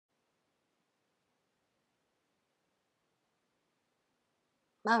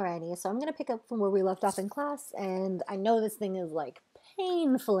Alrighty, so I'm going to pick up from where we left off in class, and I know this thing is like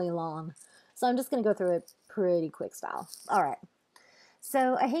painfully long, so I'm just going to go through it pretty quick style. All right.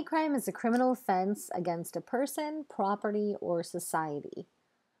 So, a hate crime is a criminal offense against a person, property, or society,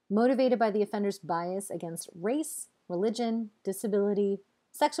 motivated by the offender's bias against race, religion, disability,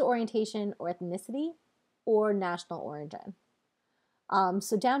 sexual orientation, or ethnicity, or national origin.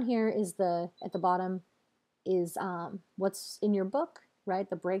 So down here is at the bottom is what's in your book, right?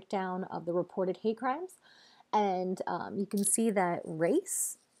 The breakdown of the reported hate crimes. And you can see that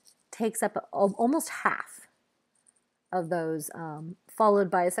race takes up almost half of those, followed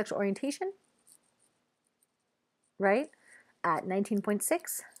by sexual orientation, right, at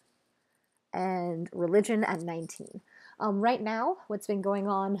 19.6, and religion at 19. Right now, what's been going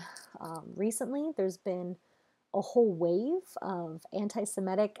on recently, there's been a whole wave of anti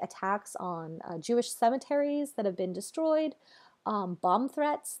Semitic attacks on Jewish cemeteries that have been destroyed, bomb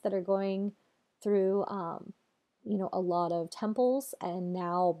threats that are going through, a lot of temples and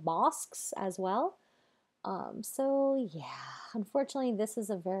now mosques as well. So, yeah, unfortunately, this is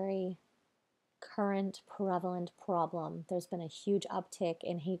a very current, prevalent problem. There's been a huge uptick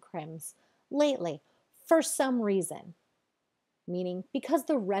in hate crimes lately for some reason, meaning because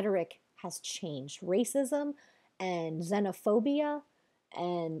the rhetoric has changed. Racism and xenophobia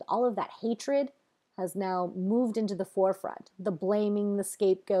and all of that hatred has now moved into the forefront. The blaming, the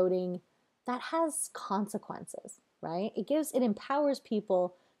scapegoating, that has consequences, right? It empowers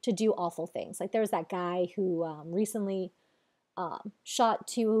people to do awful things. Like there was that guy who recently shot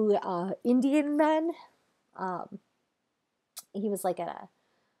two Indian men. Um, he was like at a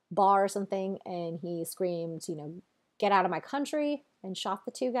bar or something, and he screamed, get out of my country, and shot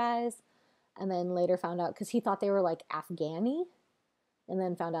the two guys. And then later found out because he thought they were like Afghani, and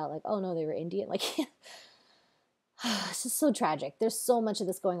then found out like, oh no, they were Indian. Like, it's just so tragic. There's so much of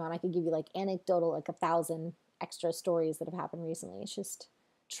this going on. I could give you like anecdotal, like 1,000 extra stories that have happened recently. It's just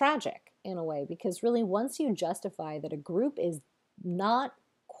tragic in a way because really, once you justify that a group is not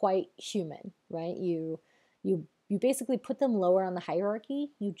quite human, right? You basically put them lower on the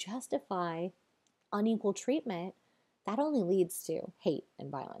hierarchy. You justify unequal treatment. That only leads to hate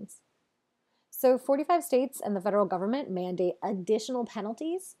and violence. So, 45 states and the federal government mandate additional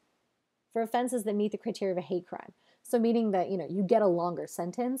penalties for offenses that meet the criteria of a hate crime. So, meaning that, you get a longer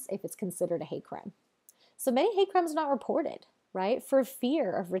sentence if it's considered a hate crime. So, many hate crimes are not reported, right? For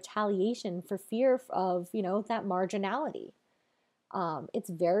fear of retaliation, for fear of, that marginality. It's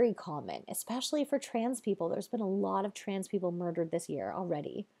very common, especially for trans people. There's been a lot of trans people murdered this year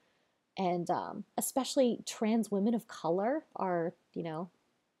already. And especially trans women of color are,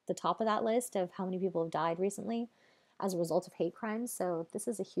 the top of that list of how many people have died recently as a result of hate crimes. So this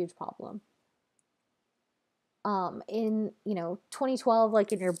is a huge problem. In 2012,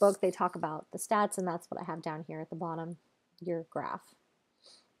 like in your book, they talk about the stats, and that's what I have down here at the bottom, your graph,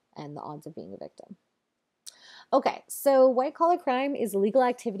 and the odds of being a victim. Okay, so white collar crime is illegal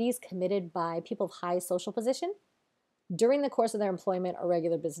activities committed by people of high social position during the course of their employment or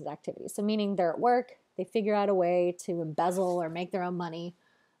regular business activities. So, meaning they're at work, they figure out a way to embezzle or make their own money,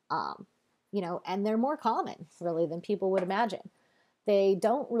 um, and they're more common, really, than people would imagine. They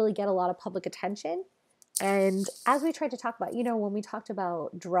don't really get a lot of public attention. And as we tried to talk about, when we talked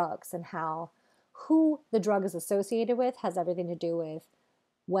about drugs and how who the drug is associated with has everything to do with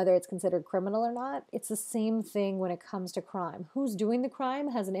whether it's considered criminal or not, it's the same thing when it comes to crime. Who's doing the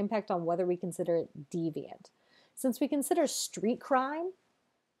crime has an impact on whether we consider it deviant. Since we consider street crime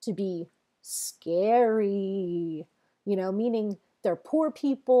to be scary, meaning they're poor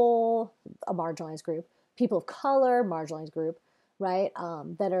people, a marginalized group, people of color, marginalized group, right?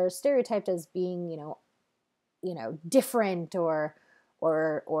 That are stereotyped as being, different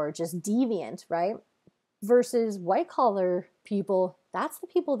or just deviant, right? Versus white collar people, that's the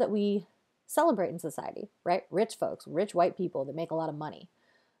people that we celebrate in society, right? Rich folks, rich white people that make a lot of money.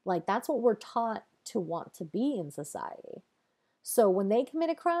 Like that's what we're taught to want to be in society. So when they commit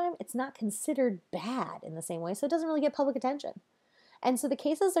a crime, it's not considered bad in the same way. So it doesn't really get public attention. And so the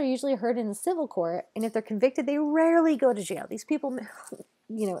cases are usually heard in a civil court. And if they're convicted, they rarely go to jail. These people,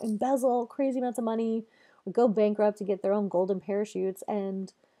 embezzle crazy amounts of money or go bankrupt to get their own golden parachutes.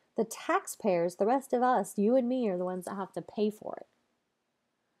 And the taxpayers, the rest of us, you and me, are the ones that have to pay for it.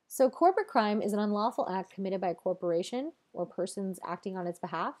 So corporate crime is an unlawful act committed by a corporation or persons acting on its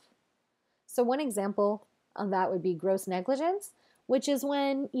behalf. So one example of that would be gross negligence, which is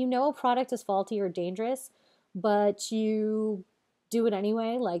when you know a product is faulty or dangerous, but you do it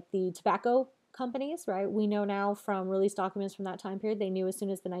anyway, like the tobacco companies, right? We know now from released documents from that time period, they knew as soon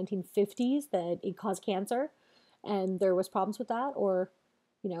as the 1950s that it caused cancer, and there was problems with that. Or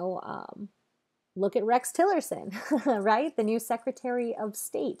Look at Rex Tillerson, right? The new Secretary of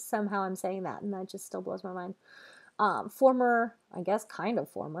State. Somehow I'm saying that, and that just still blows my mind. Former, I guess, kind of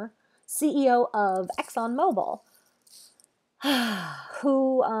former CEO of ExxonMobil,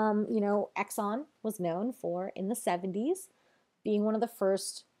 who, Exxon was known for in the 70s being one of the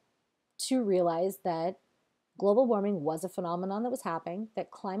first to realize that global warming was a phenomenon that was happening,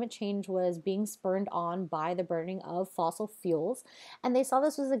 that climate change was being spurred on by the burning of fossil fuels. And they saw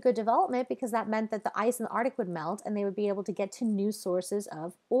this as a good development because that meant that the ice in the Arctic would melt and they would be able to get to new sources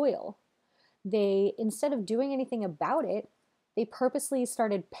of oil. They, instead of doing anything about it, they purposely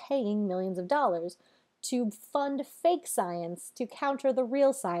started paying millions of dollars to fund fake science to counter the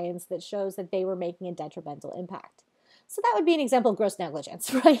real science that shows that they were making a detrimental impact. So that would be an example of gross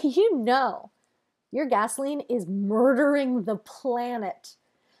negligence, right? Your gasoline is murdering the planet.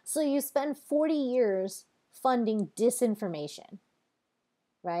 So you spend 40 years funding disinformation,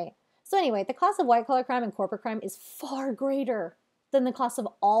 right? So anyway, the cost of white-collar crime and corporate crime is far greater than the cost of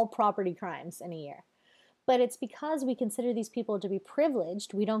all property crimes in a year. But it's because we consider these people to be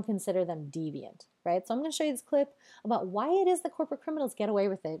privileged, we don't consider them deviant, right? So I'm going to show you this clip about why it is that corporate criminals get away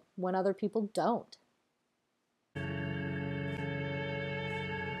with it when other people don't.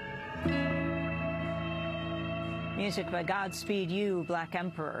 Music by Godspeed You, Black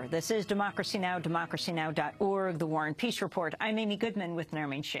Emperor. This is Democracy Now!, democracynow.org, The War and Peace Report. I'm Amy Goodman with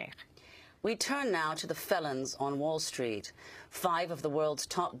Nermeen Sheikh. We turn now to the felons on Wall Street. 5 of the world's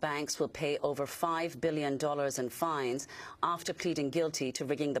top banks will pay over $5 billion in fines after pleading guilty to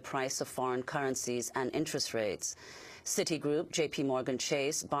rigging the price of foreign currencies and interest rates. Citigroup, JP Morgan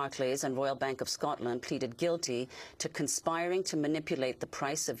Chase, Barclays and Royal Bank of Scotland pleaded guilty to conspiring to manipulate the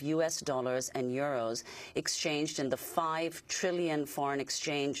price of US dollars and euros exchanged in the $5 trillion foreign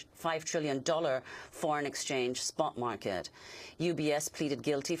exchange spot market. UBS pleaded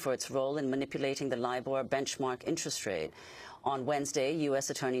guilty for its role in manipulating the LIBOR benchmark interest rate. On Wednesday, U.S.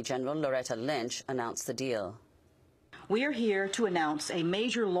 Attorney General Loretta Lynch announced the deal. We are here to announce a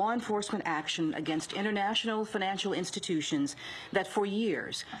major law enforcement action against international financial institutions that for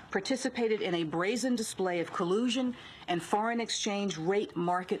years participated in a brazen display of collusion and foreign exchange rate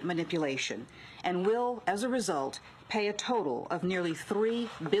market manipulation, and will, as a result, pay a total of nearly $3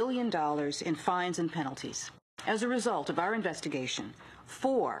 billion in fines and penalties. As a result of our investigation,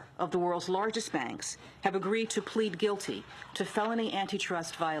 4 of the world's largest banks have agreed to plead guilty to felony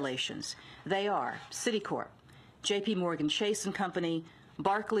antitrust violations. They are Citicorp, JP Morgan Chase & Company,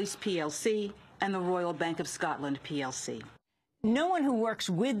 Barclays plc, and the Royal Bank of Scotland plc. No one who works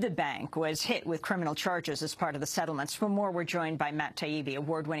with the bank was hit with criminal charges as part of the settlements. For more, we're joined by Matt Taibbi,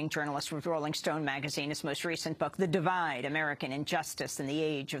 award-winning journalist with Rolling Stone magazine. His most recent book, The Divide, American Injustice in the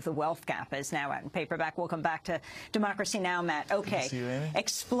Age of the Wealth Gap, is now out in paperback. Welcome back to Democracy Now!, Matt. Okay, good to see you, Amy.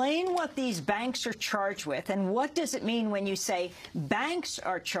 Explain what these banks are charged with, and what does it mean when you say banks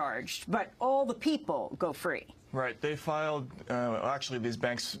are charged, but all the people go free? Right. They filed, actually, these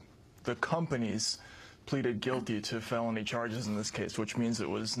banks, the companies, pleaded guilty to felony charges in this case, which means it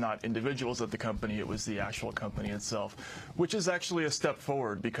was not individuals at the company, it was the actual company itself, which is actually a step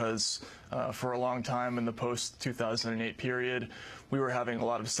forward because for a long time in the post-2008 period, we were having a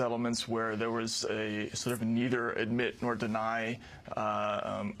lot of settlements where there was a sort of neither admit nor deny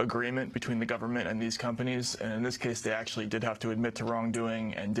agreement between the government and these companies. And in this case, they actually did have to admit to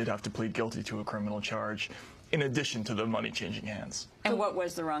wrongdoing and did have to plead guilty to a criminal charge, in addition to the money changing hands. And what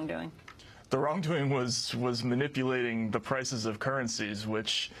was the wrongdoing? The wrongdoing was manipulating the prices of currencies,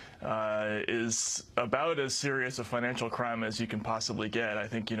 which is about as serious a financial crime as you can possibly get. I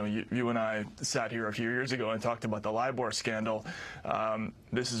think, you and I sat here a few years ago and talked about the LIBOR scandal.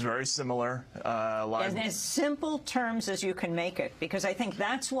 This is very similar. In as simple terms as you can make it, because I think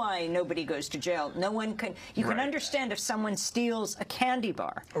that's why nobody goes to jail. No one can. You can understand if someone steals a candy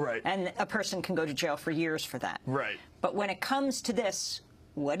bar, right, and a person can go to jail for years for that. Right. But when it comes to this,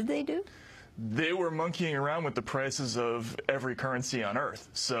 what did they do? They were monkeying around with the prices of every currency on Earth.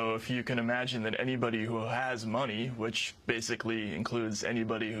 So if you can imagine that anybody who has money, which basically includes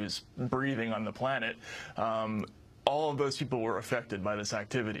anybody who's breathing on the planet, all of those people were affected by this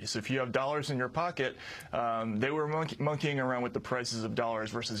activity. So if you have dollars in your pocket, they were monkeying around with the prices of dollars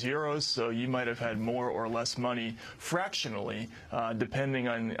versus euros, so you might have had more or less money fractionally, depending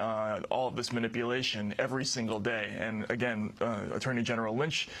on all of this manipulation every single day. And again, Attorney General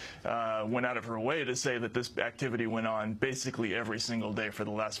Lynch went out of her way to say that this activity went on basically every single day for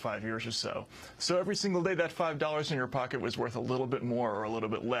the last 5 years or so. So every single day that $5 in your pocket was worth a little bit more or a little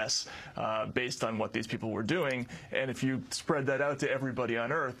bit less based on what these people were doing. And if you spread that out to everybody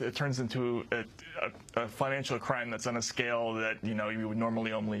on Earth, it turns into a financial crime that's on a scale that, you know, you would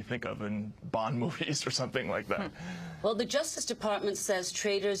normally only think of in Bond movies or something like that. Well, the Justice Department says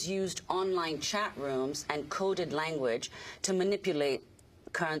traders used online chat rooms and coded language to manipulate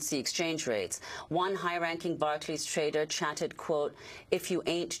currency exchange rates. One high-ranking Barclays trader chatted, quote, "If you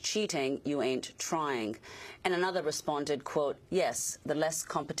ain't cheating, you ain't trying." And another responded, quote, "Yes, the less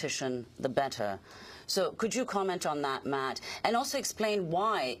competition, the better." So could you comment on that, Matt, and also explain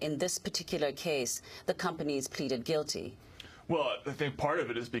why, in this particular case, the companies pleaded guilty? Well, I think part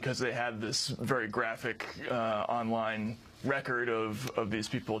of it is because they had this very graphic online record of these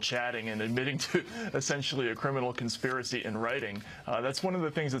people chatting and admitting to essentially a criminal conspiracy in writing. That's one of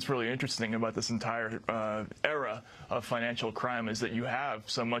the things that's really interesting about this entire era of financial crime, is that you have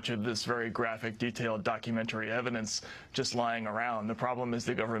so much of this very graphic, detailed documentary evidence just lying around. The problem is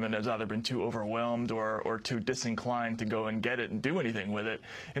the government has either been too overwhelmed or too disinclined to go and get it and do anything with it.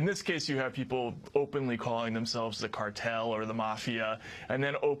 In this case, you have people openly calling themselves the cartel or the mafia, and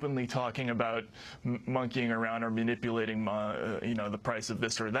then openly talking about monkeying around or manipulating you know, the price of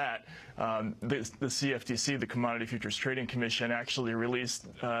this or that. The CFTC, the Commodity Futures Trading Commission, actually released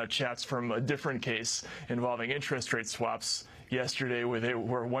chats from a different case involving interest rate swaps yesterday,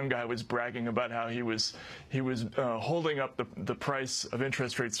 where one guy was bragging about how he was holding up the price of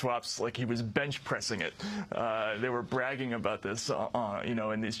interest rate swaps like he was bench pressing it. They were bragging about this, you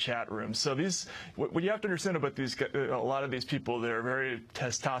know, in these chat rooms. So what you have to understand about a lot of these people, they're very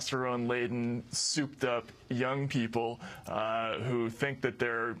testosterone-laden, souped-up young people who think that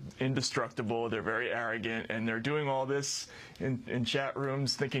they're indestructible. They're very arrogant, and they're doing all this in chat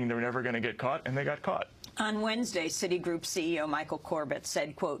rooms, thinking they're never going to get caught, and they got caught. On Wednesday, Citigroup CEO Michael Corbett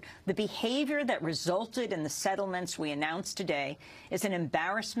said, quote, "The behavior that resulted in the settlements we announced today is an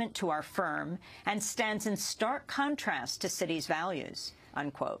embarrassment to our firm and stands in stark contrast to Citi's values,"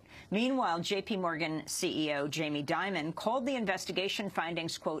 unquote. Meanwhile, J.P. Morgan CEO Jamie Dimon called the investigation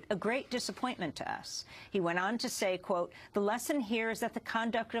findings, quote, "a great disappointment to us." He went on to say, quote, "The lesson here is that the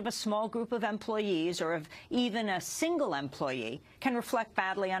conduct of a small group of employees or of even a single employee can reflect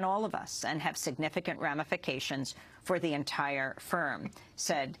badly on all of us and have significant ramifications for the entire firm,"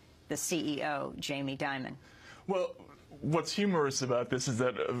 said the CEO, Jamie Dimon. Well, what's humorous about this is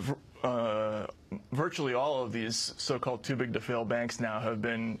that virtually all of these so-called too-big-to-fail banks now have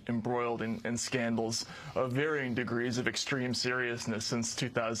been embroiled in scandals of varying degrees of extreme seriousness since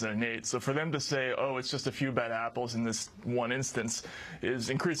 2008. So for them to say, oh, it's just a few bad apples in this one instance is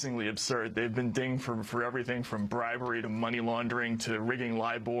increasingly absurd. They've been dinged for everything from bribery to money laundering to rigging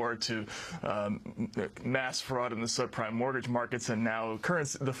LIBOR to mass fraud in the subprime mortgage markets and now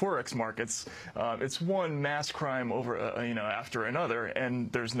the Forex markets. It's one mass crime over, you know, after another,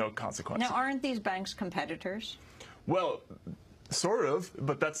 and there's no consequence. Now, aren't these banks competitors? Well, sort of,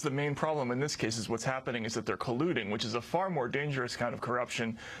 but that's the main problem in this case. Is what's happening is that they're colluding, which is a far more dangerous kind of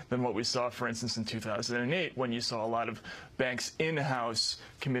corruption than what we saw, for instance, in 2008, when you saw a lot of banks in-house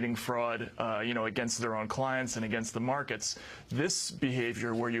committing fraud, you know, against their own clients and against the markets. This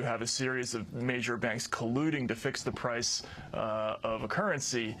behavior, where you have a series of major banks colluding to fix the price of a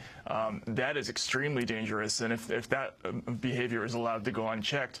currency, that is extremely dangerous. And if that behavior is allowed to go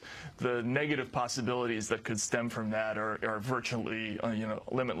unchecked, the negative possibilities that could stem from that are virtually you know,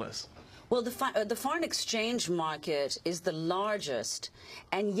 limitless. Well, the foreign exchange market is the largest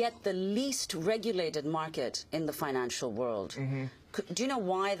and yet the least regulated market in the financial world. Mm-hmm. Do you know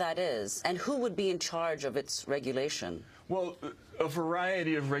why that is? And who would be in charge of its regulation? Well, a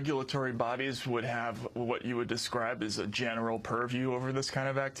variety of regulatory bodies would have what you would describe as a general purview over this kind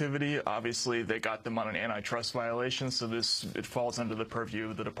of activity. Obviously, they got them on an antitrust violation, so it falls under the purview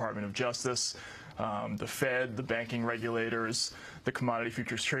of the Department of Justice. The Fed, the banking regulators, the Commodity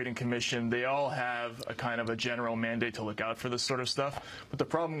Futures Trading Commission, they all have a kind of a general mandate to look out for this sort of stuff. But the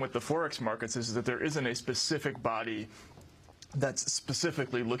problem with the Forex markets is that there isn't a specific body that's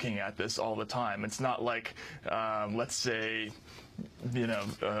specifically looking at this all the time. It's not like, let's say, you know,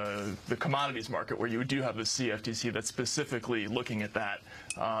 the commodities market, where you do have the CFTC that's specifically looking at that.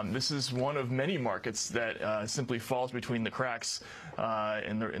 This is one of many markets that simply falls between the cracks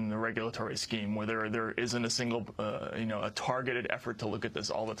in the regulatory scheme, where there isn't a single, you know, a targeted effort to look at this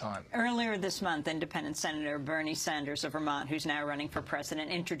all the time. Earlier this month, Independent Senator Bernie Sanders of Vermont, who's now running for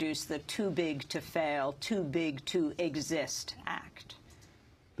president, introduced the Too Big to Fail, Too Big to Exist Act.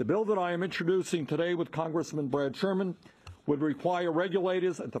 The bill that I am introducing today with Congressman Brad Sherman would require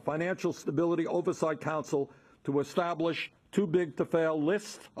regulators at the Financial Stability Oversight Council to establish too big to fail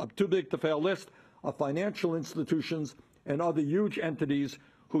list of financial institutions and other huge entities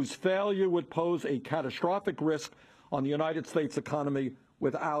whose failure would pose a catastrophic risk on the United States economy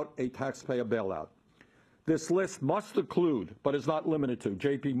without a taxpayer bailout. This list must include, but is not limited to,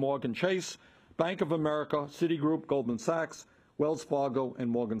 J.P. Morgan Chase, Bank of America, Citigroup, Goldman Sachs, Wells Fargo, and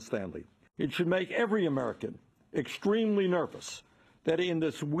Morgan Stanley. It should make every American extremely nervous that in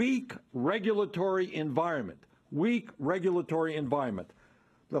this weak regulatory environment,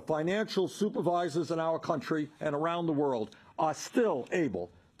 the financial supervisors in our country and around the world are still able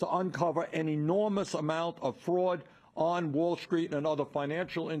to uncover an enormous amount of fraud on Wall Street and other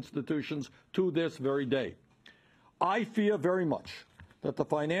financial institutions to this very day. I fear very much that the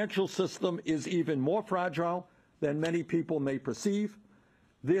financial system is even more fragile than many people may perceive.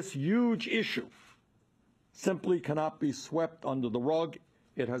 This huge issue simply cannot be swept under the rug.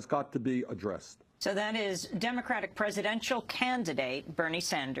 It has got to be addressed. So that is Democratic presidential candidate Bernie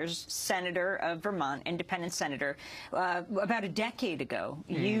Sanders, senator of Vermont, independent senator. About a decade ago,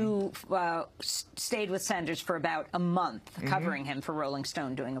 you stayed with Sanders for about a month, covering him for Rolling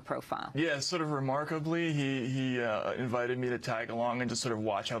Stone, doing a profile. Yeah, sort of remarkably, he invited me to tag along and just sort of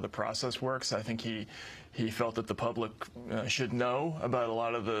watch how the process works. I think he felt that the public should know about a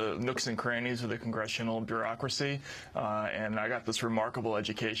lot of the nooks and crannies of the congressional bureaucracy, and I got this remarkable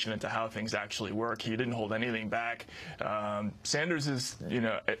education into how things actually work. He didn't hold anything back. Sanders is,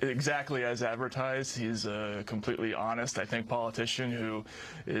 exactly as advertised. He's a completely honest, I think, politician who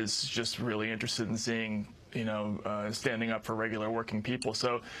is just really interested in seeing standing up for regular working people.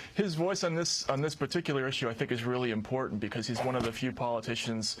 So his voice on this particular issue, I think, is really important because he's one of the few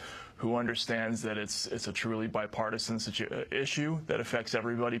politicians who understands that it's a truly bipartisan issue that affects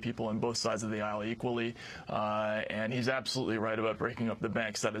everybody, people on both sides of the aisle equally. And he's absolutely right about breaking up the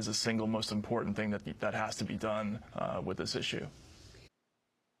banks. That is the single most important thing that has to be done with this issue.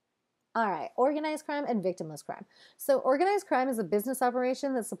 All right, organized crime and victimless crime. So organized crime is a business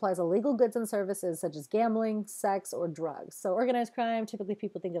operation that supplies illegal goods and services such as gambling, sex, or drugs. So organized crime, typically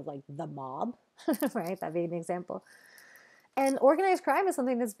people think of like the mob, right? That'd be an example. And organized crime is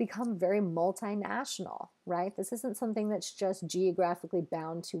something that's become very multinational, right? This isn't something that's just geographically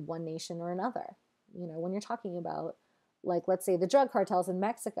bound to one nation or another. When you're talking about, like, let's say the drug cartels in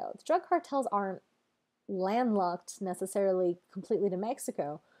Mexico, the drug cartels aren't landlocked necessarily completely to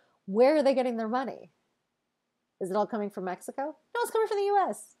Mexico. Where are they getting their money? Is it all coming from Mexico? No, it's coming from the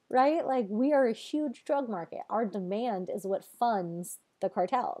U.S., right? Like, we are a huge drug market. Our demand is what funds the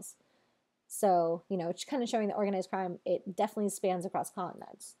cartels. So, it's kind of showing that organized crime, it definitely spans across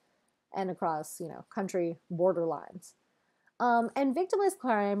continents and across, country border lines. And victimless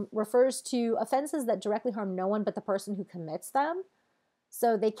crime refers to offenses that directly harm no one but the person who commits them.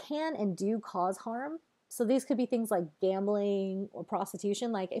 So they can and do cause harm. So these could be things like gambling or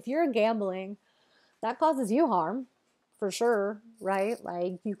prostitution. Like, if you're gambling, that causes you harm, for sure, right?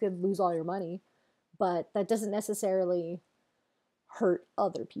 Like, you could lose all your money, but that doesn't necessarily hurt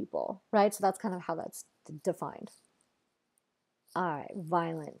other people, right? So that's kind of how that's defined. All right,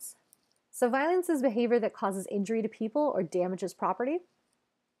 violence. So violence is behavior that causes injury to people or damages property.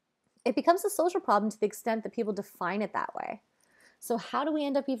 It becomes a social problem to the extent that people define it that way. So how do we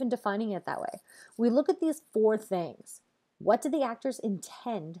end up even defining it that way? We look at these 4 things. What do the actors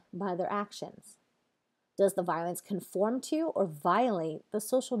intend by their actions? Does the violence conform to or violate the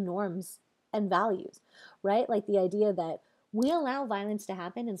social norms and values, right? Like the idea that we allow violence to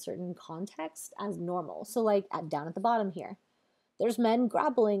happen in certain contexts as normal. So like down at the bottom here, there's men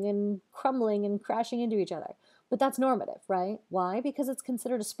grappling and crumbling and crashing into each other. But that's normative, right? Why? Because it's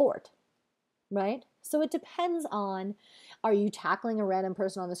considered a sport, right? So it depends on, are you tackling a random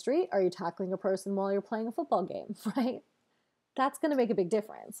person on the street? Are you tackling a person while you're playing a football game, right? That's going to make a big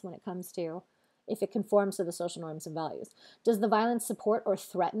difference when it comes to if it conforms to the social norms and values. Does the violence support or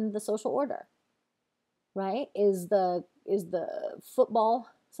threaten the social order, right? Is the football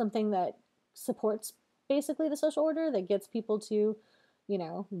something that supports basically the social order, that gets people to,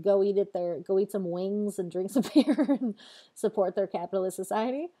 go eat some wings and drink some beer and support their capitalist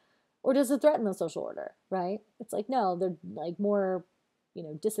society? Or does it threaten the social order, right? It's like, no, they're like more,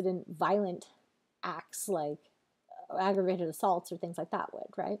 dissident, violent acts like aggravated assaults or things like that would,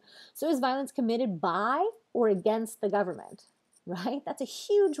 right? So is violence committed by or against the government, right? That's a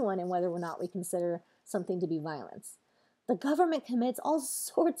huge one in whether or not we consider something to be violence. The government commits all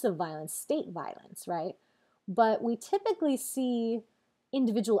sorts of violence, state violence, right? But we typically see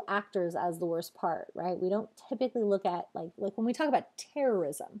individual actors as the worst part, right? We don't typically look at, like when we talk about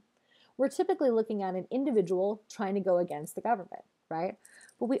terrorism, we're typically looking at an individual trying to go against the government, right?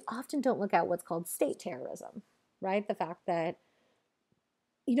 But we often don't look at what's called state terrorism, right? The fact that,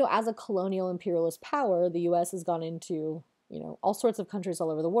 as a colonial imperialist power, the U.S. has gone into, all sorts of countries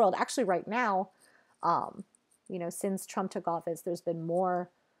all over the world. Actually, right now, since Trump took office, there's been more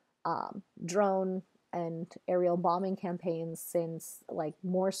drone and aerial bombing campaigns since, like,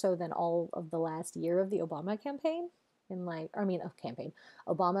 more so than all of the last year of the Obama campaign.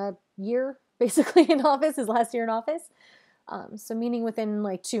 Obama year, basically, in office, his last year in office. So meaning within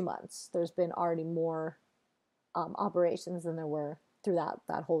like 2 months, there's been already more operations than there were through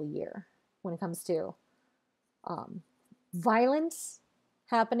that whole year when it comes to violence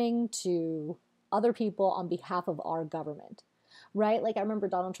happening to other people on behalf of our government, right? Like, I remember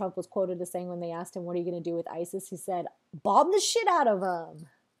Donald Trump was quoted as saying, when they asked him, what are you going to do with ISIS? He said, bomb the shit out of them.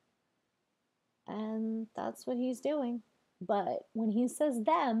 And that's what he's doing. But when he says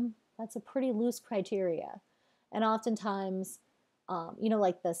them, that's a pretty loose criteria. And oftentimes,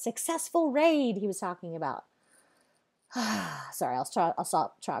 like the successful raid he was talking about. Sorry, I'll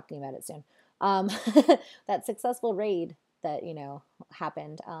stop talking about it soon. That successful raid that,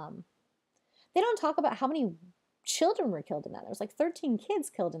 happened. They don't talk about how many children were killed in that. There was like 13 kids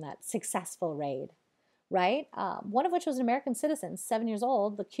killed in that successful raid, right? One of which was an American citizen, 7 years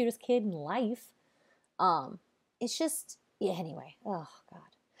old, the cutest kid in life. It's just, yeah, anyway, oh God.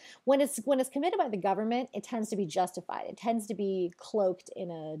 When it's committed by the government, it tends to be justified. It tends to be cloaked in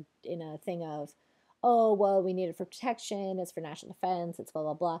a thing of, oh, well, we need it for protection, it's for national defense, it's blah,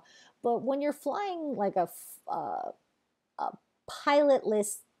 blah, blah. But when you're flying like a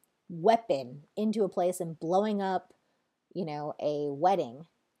pilotless weapon into a place and blowing up, a wedding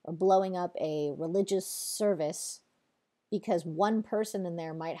or blowing up a religious service because one person in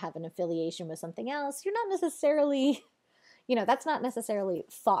there might have an affiliation with something else, you're not necessarily, that's not necessarily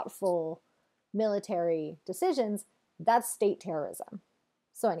thoughtful military decisions. That's state terrorism.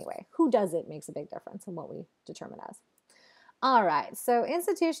 So anyway, who does it makes a big difference in what we determine as. All right, so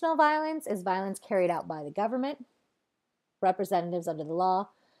institutional violence is violence carried out by the government, representatives under the law,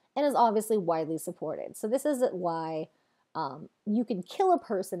 and is obviously widely supported. So this is why you can kill a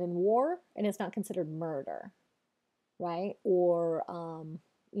person in war and it's not considered murder, right? Or,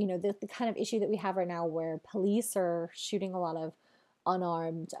 the kind of issue that we have right now where police are shooting a lot of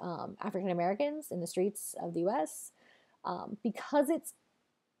unarmed African Americans in the streets of the U.S. Because it's,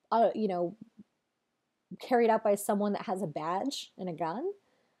 carried out by someone that has a badge and a gun.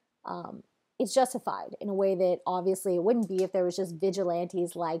 It's justified in a way that obviously it wouldn't be if there was just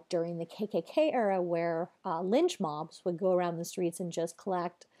vigilantes like during the KKK era where lynch mobs would go around the streets and just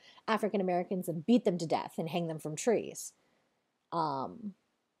collect African Americans and beat them to death and hang them from trees.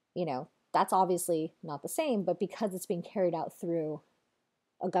 That's obviously not the same, but because it's being carried out through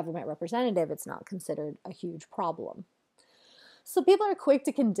a government representative, it's not considered a huge problem. So people are quick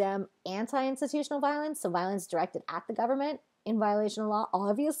to condemn anti-institutional violence, so violence directed at the government in violation of law.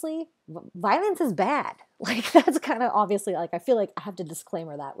 Obviously, violence is bad. Like, that's kind of obviously, like, I feel like I have to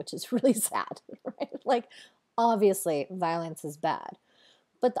disclaimer that, which is really sad, right? Like, obviously, violence is bad.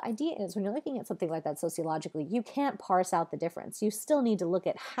 But the idea is, when you're looking at something like that sociologically, you can't parse out the difference. You still need to look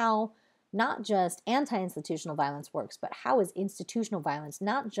at how not just anti-institutional violence works, but how is institutional violence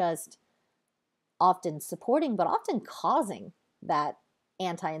not just often supporting, but often causing that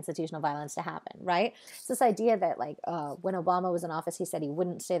anti-institutional violence to happen, right? It's this idea that, like, when Obama was in office, he said he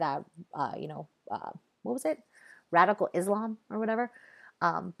wouldn't say that, what was it? Radical Islam or whatever.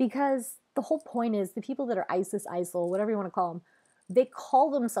 Because the whole point is the people that are ISIS, ISIL, whatever you want to call them, they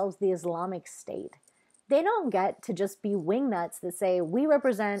call themselves the Islamic State. They don't get to just be wingnuts that say, we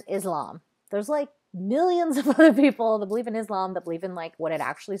represent Islam. There's like millions of other people that believe in Islam, that believe in like what it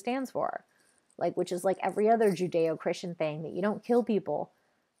actually stands for. Like, which is like every other Judeo-Christian thing, that you don't kill people,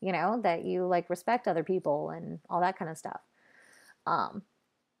 that you like respect other people and all that kind of stuff.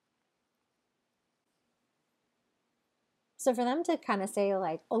 So for them to kind of say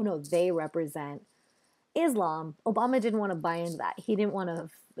like, oh no, they represent Islam, Obama didn't want to buy into that. He didn't want to,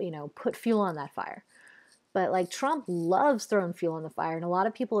 put fuel on that fire. But like Trump loves throwing fuel on the fire. And a lot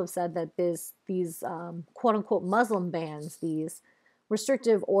of people have said that these quote unquote Muslim bans, these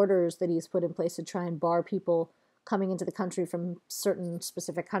restrictive orders that he's put in place to try and bar people coming into the country from certain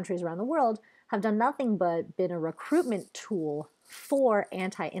specific countries around the world, have done nothing but been a recruitment tool for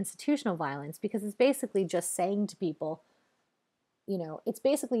anti-institutional violence, because it's basically just saying to people, it's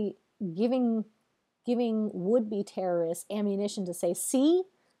basically giving would-be terrorists ammunition to say, see,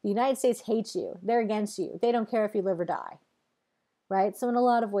 the United States hates you. They're against you. They don't care if you live or die. Right? So in a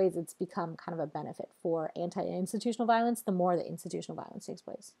lot of ways, it's become kind of a benefit for anti-institutional violence the more that institutional violence takes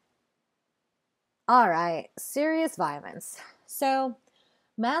place. All right, serious violence. So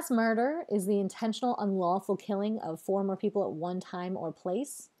mass murder is the intentional unlawful killing of four or more people at one time or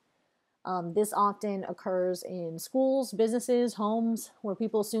place. This often occurs in schools, businesses, homes, where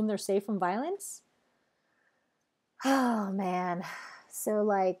people assume they're safe from violence. Oh, man. So,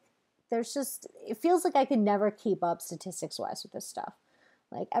 like, there's just, it feels like I can never keep up statistics-wise with this stuff.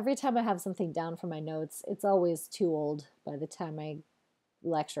 Like, every time I have something down for my notes, it's always too old by the time I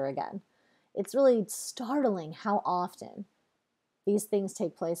lecture again. It's really startling how often these things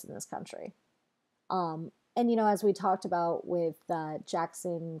take place in this country. And, you know, as we talked about with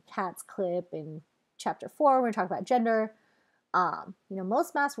Jackson Katz clip in chapter 4, when we talk about gender, you know,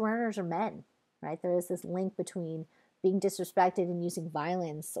 most mass murderers are men, right? There is this link between being disrespected and using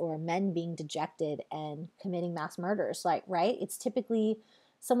violence, or men being dejected and committing mass murders. Like, right? It's typically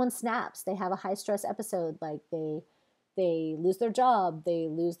someone snaps. They have a high stress episode. Like they lose their job, they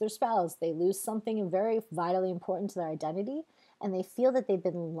lose their spouse, they lose something very vitally important to their identity, and they feel that they've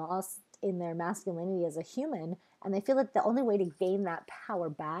been lost in their masculinity as a human, and they feel that the only way to gain that power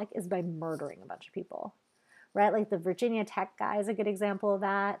back is by murdering a bunch of people, right? Like the Virginia Tech guy is a good example of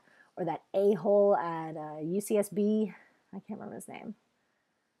that, or that a-hole at UCSB. I can't remember his name.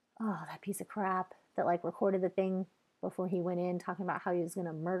 Oh, that piece of crap that like recorded the thing before he went in, talking about how he was going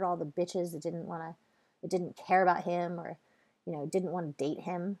to murder all the bitches that didn't care about him, or, you know, didn't want to date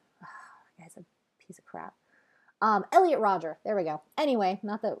him. Oh, that guy's a piece of crap. Elliot Rodger. There we go. Anyway,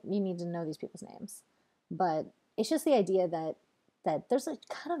 not that you need to know these people's names, but it's just the idea that there's a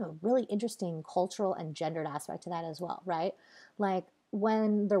kind of a really interesting cultural and gendered aspect to that as well, right? Like,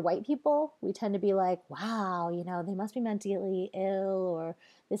 when they're white people, we tend to be like, wow, you know, they must be mentally ill, or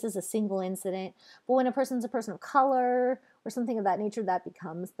this is a single incident. But when a person's a person of color or something of that nature, that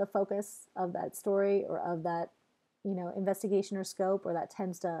becomes the focus of that story or of that, you know, investigation or scope, or that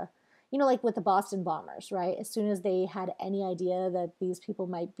tends to, you know, like with the Boston bombers, right? As soon as they had any idea that these people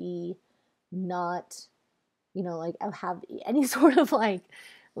might be not, you know, like have any sort of like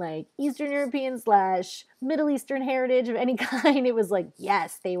Eastern European / Middle Eastern heritage of any kind, it was like,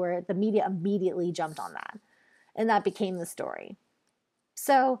 yes, the media immediately jumped on that. And that became the story.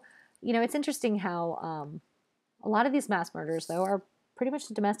 So, you know, it's interesting how a lot of these mass murders, though, are pretty much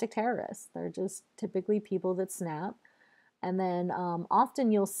domestic terrorists. They're just typically people that snap. And then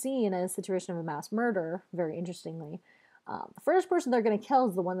often you'll see in a situation of a mass murder, very interestingly, the first person they're going to kill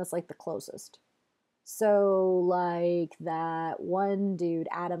is the one that's like the closest. So, like that one dude,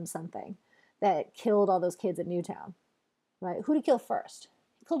 Adam something, that killed all those kids at Newtown, right? Who did he kill first?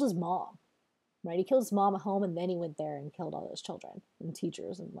 He killed his mom, right? He killed his mom at home, and then he went there and killed all those children and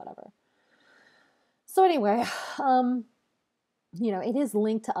teachers and whatever. So anyway, you know, it is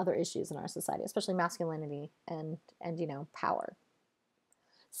linked to other issues in our society, especially masculinity and you know, power.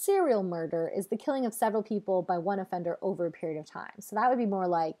 Serial murder is the killing of several people by one offender over a period of time. So that would be more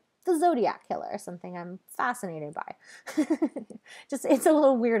like the Zodiac Killer, something I'm fascinated by. Just, it's a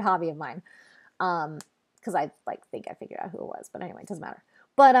little weird hobby of mine. Because I like think I figured out who it was, but anyway, it doesn't matter.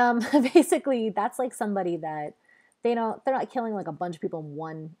 But basically that's like somebody that they're not killing like a bunch of people in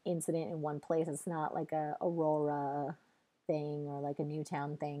one incident in one place. It's not like a Aurora thing or like a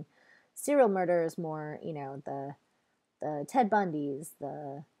Newtown thing. Serial murder is more, you know, the Ted Bundys,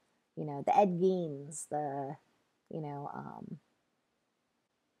 the, you know, the Ed Geins, the, you know,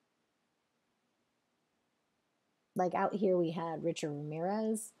 like out here we had Richard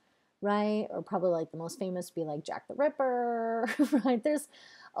Ramirez, right? Or probably like the most famous would be like Jack the Ripper, right? There's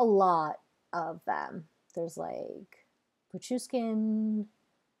a lot of them. There's like Puchushkin,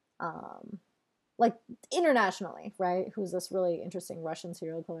 like internationally, right? Who's this really interesting Russian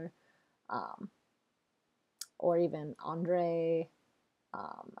serial killer, or even Andrei. I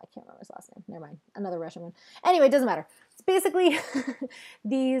can't remember his last name. Never mind. Another Russian one. Anyway, it doesn't matter. It's basically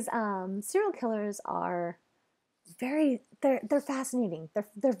these serial killers are they're fascinating.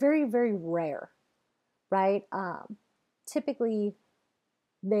 They're very, very rare, right? Typically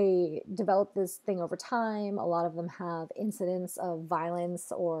they develop this thing over time. A lot of them have incidents of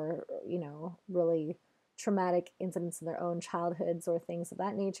violence or, you know, really traumatic incidents in their own childhoods or things of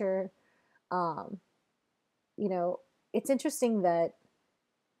that nature. You know, it's interesting that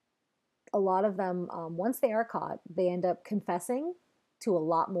a lot of them, once they are caught, they end up confessing to a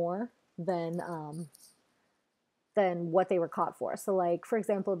lot more than what they were caught for. So, like, for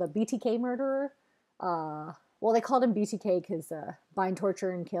example, the BTK murderer, well, they called him BTK because bind,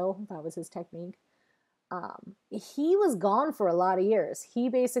 torture, and kill. That was his technique. He was gone for a lot of years. He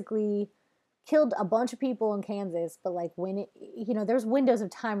basically killed a bunch of people in Kansas, but like when it, you know, there's windows of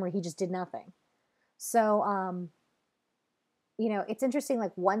time where he just did nothing. So, you know, it's interesting,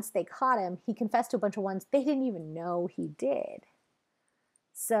 like once they caught him, he confessed to a bunch of ones they didn't even know he did.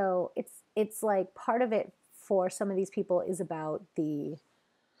 So it's like part of it for some of these people is about the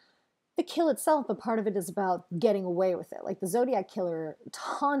the kill itself, but part of it is about getting away with it. Like the Zodiac killer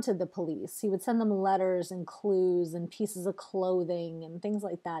taunted the police. He would send them letters and clues and pieces of clothing and things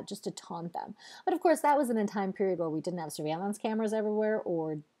like that just to taunt them. But of course, that was in a time period where we didn't have surveillance cameras everywhere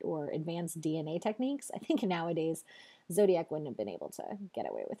or advanced DNA techniques. I think nowadays Zodiac wouldn't have been able to get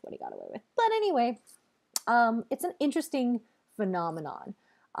away with what he got away with. But anyway, it's an interesting phenomenon.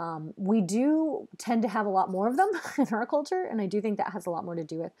 We do tend to have a lot more of them in our culture, and I do think that has a lot more to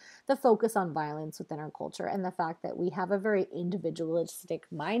do with the focus on violence within our culture and the fact that we have a very individualistic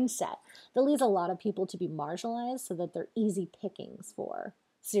mindset that leads a lot of people to be marginalized so that they're easy pickings for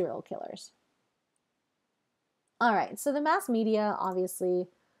serial killers. All right, so the mass media, obviously,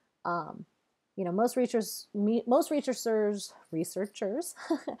 most researchers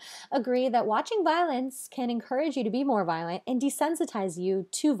agree that watching violence can encourage you to be more violent and desensitize you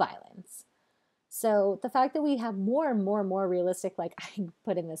to violence. So the fact that we have more and more realistic, like I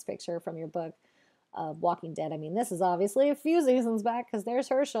put in this picture from your book of Walking Dead. I mean, this is obviously a few seasons back because there's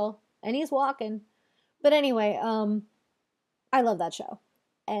Herschel and he's walking. But anyway, I love that show.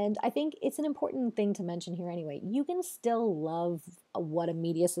 And I think it's an important thing to mention here anyway. You can still love what a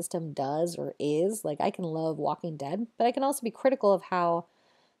media system does or is. Like, I can love Walking Dead, but I can also be critical of how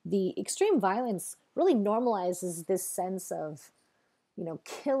the extreme violence really normalizes this sense of,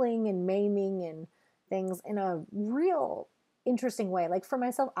 killing and maiming and things in a real interesting way. Like, for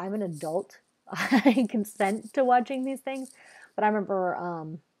myself, I'm an adult. I consent to watching these things. But I remember,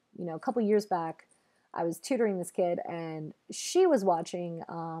 a couple years back, I was tutoring this kid, and she was watching,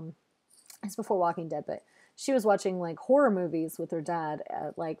 it's before Walking Dead, but she was watching, like, horror movies with her dad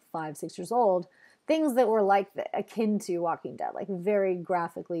at, like, 5, 6 years old. Things that were, like, akin to Walking Dead, like, very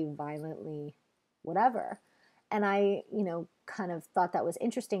graphically, violently, whatever. And I, kind of thought that was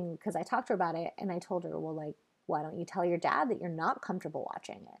interesting because I talked to her about it, and I told her, well, like, why don't you tell your dad that you're not comfortable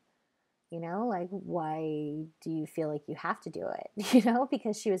watching it? Like, why do you feel like you have to do it?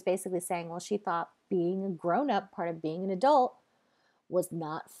 Because she was basically saying, well, she thought being a grown-up, part of being an adult, was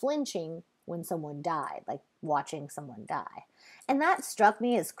not flinching when someone died, like watching someone die. And that struck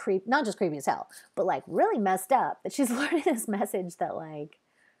me as not just creepy as hell, but like really messed up that she's learning this message that like,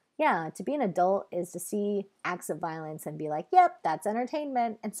 yeah, to be an adult is to see acts of violence and be like, yep, that's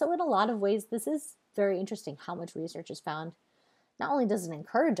entertainment. And so in a lot of ways, this is very interesting how much research has found. Not only does it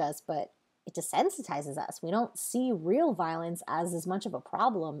encourage us, but it desensitizes us. We don't see real violence as much of a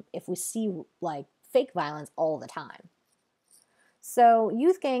problem if we see like fake violence all the time. So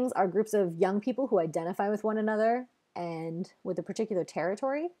youth gangs are groups of young people who identify with one another and with a particular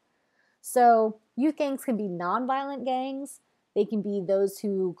territory. So youth gangs can be non-violent gangs. They can be those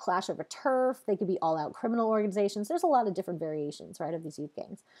who clash over turf. They could be all-out criminal organizations. There's a lot of different variations, right, of these youth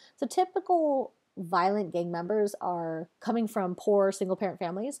gangs. So typical violent gang members are coming from poor single-parent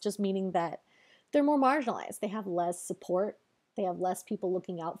families, just meaning that they're more marginalized. They have less support. They have less people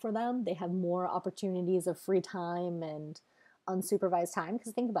looking out for them. They have more opportunities of free time and unsupervised time.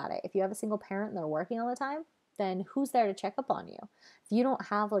 Because think about it. If you have a single parent and they're working all the time, then who's there to check up on you? If you don't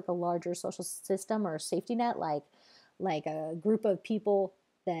have like a larger social system or safety net, like a group of people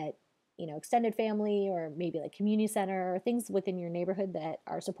that, extended family or maybe like community center or things within your neighborhood that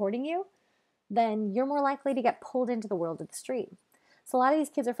are supporting you, then you're more likely to get pulled into the world of the street. So a lot of these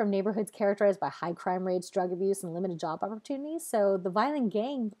kids are from neighborhoods characterized by high crime rates, drug abuse, and limited job opportunities. So the violent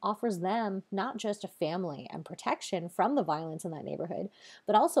gang offers them not just a family and protection from the violence in that neighborhood,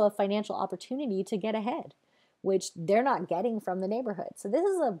 but also a financial opportunity to get ahead, which they're not getting from the neighborhood. So this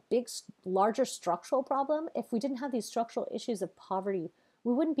is a big, larger structural problem. If we didn't have these structural issues of poverty,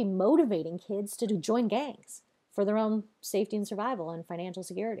 we wouldn't be motivating kids to join gangs for their own safety and survival and financial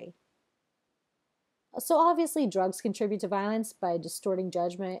security. So obviously drugs contribute to violence by distorting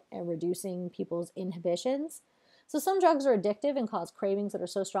judgment and reducing people's inhibitions. So some drugs are addictive and cause cravings that are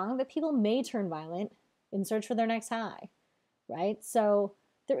so strong that people may turn violent in search for their next high, right? So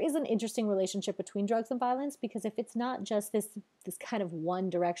there is an interesting relationship between drugs and violence because if it's not just this kind of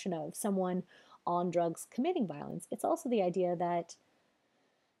one direction of someone on drugs committing violence, it's also the idea that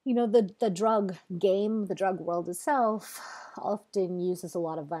the drug game, the drug world itself often uses a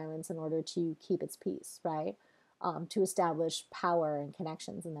lot of violence in order to keep its peace, right? To establish power and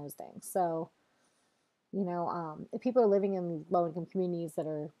connections and those things. So, if people are living in low-income communities that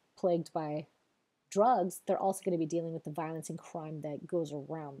are plagued by drugs, they're also going to be dealing with the violence and crime that goes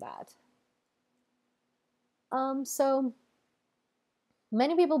around that. So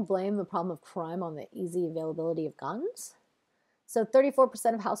many people blame the problem of crime on the easy availability of guns. So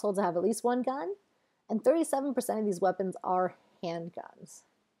 34% of households have at least one gun, and 37% of these weapons are handguns.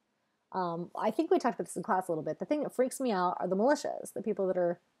 I think we talked about this in class a little bit. The thing that freaks me out are the militias, the people that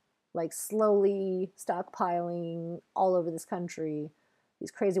are like slowly stockpiling all over this country.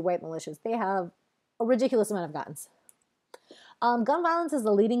 These crazy white militias, they have a ridiculous amount of guns. Gun violence is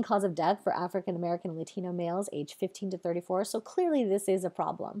the leading cause of death for African American and Latino males aged 15 to 34, so clearly this is a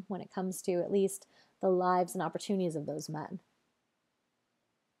problem when it comes to at least the lives and opportunities of those men.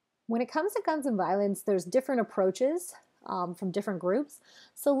 When it comes to guns and violence, there's different approaches from different groups.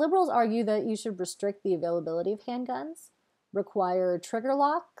 So liberals argue that you should restrict the availability of handguns, require trigger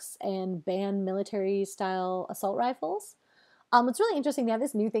locks, and ban military-style assault rifles. It's really interesting. They have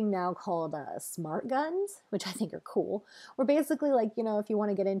this new thing now called smart guns, which I think are cool. Where basically, like, you know, if you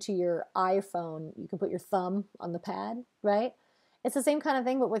want to get into your iPhone, you can put your thumb on the pad, right? It's the same kind of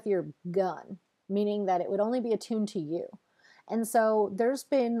thing, but with your gun, meaning that it would only be attuned to you. And so there's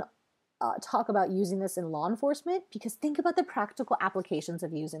been talk about using this in law enforcement, because think about the practical applications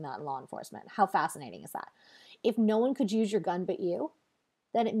of using that in law enforcement. How fascinating is that? If no one could use your gun but you,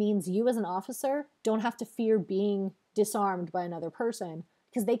 then it means you as an officer don't have to fear being disarmed by another person,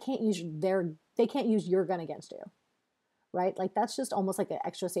 because they can't use your gun against you, right? Like, that's just almost like an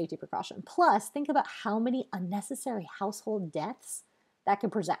extra safety precaution. Plus, think about how many unnecessary household deaths that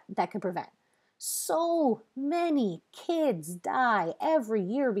could prevent. So many kids die every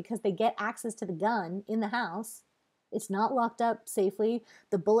year because they get access to the gun in the house. It's not locked up safely.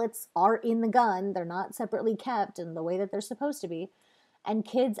 The bullets are in the gun. They're not separately kept in the way that they're supposed to be. And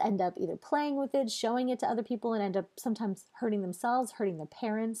kids end up either playing with it, showing it to other people, and end up sometimes hurting themselves, hurting their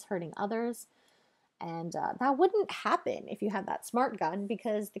parents, hurting others. And that wouldn't happen if you had that smart gun,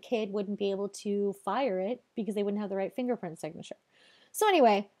 because the kid wouldn't be able to fire it because they wouldn't have the right fingerprint signature. So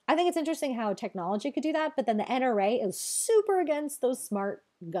anyway, I think it's interesting how technology could do that, but then the NRA is super against those smart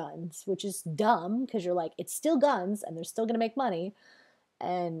guns, which is dumb, because you're like, it's still guns and they're still going to make money.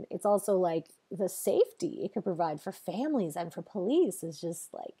 And it's also like the safety it could provide for families and for police is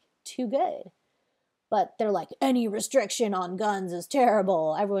just like too good. But they're like, any restriction on guns is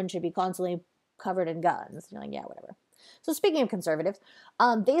terrible. Everyone should be constantly covered in guns. And you're like, yeah, whatever. So speaking of conservatives,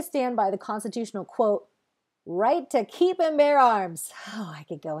 they stand by the constitutional, quote, right to keep and bear arms. Oh, I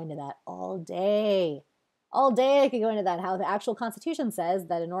could go into that all day. All day I could go into that, how the actual Constitution says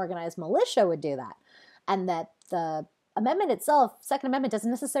that an organized militia would do that. And that the amendment itself, Second Amendment, doesn't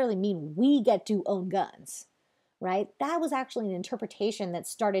necessarily mean we get to own guns, right? That was actually an interpretation that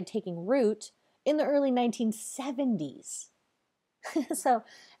started taking root in the early 1970s. So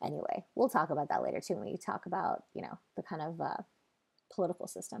anyway, we'll talk about that later too when we talk about, you know, the kind of political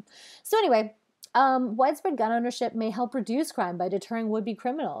system. So anyway, widespread gun ownership may help reduce crime by deterring would-be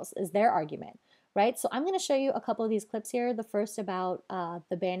criminals, is their argument, right? So I'm going to show you a couple of these clips here. The first about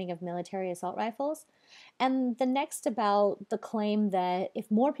the banning of military assault rifles, and the next about the claim that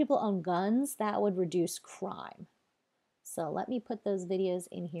if more people own guns, that would reduce crime. So let me put those videos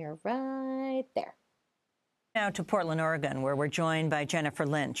in here right there. Now to Portland, Oregon, where we're joined by Jennifer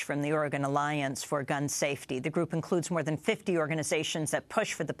Lynch from the Oregon Alliance for Gun Safety. The group includes more than 50 organizations that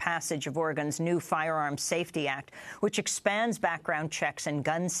push for the passage of Oregon's new Firearms Safety Act, which expands background checks and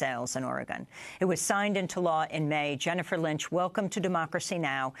gun sales in Oregon. It was signed into law in May. Jennifer Lynch, welcome to Democracy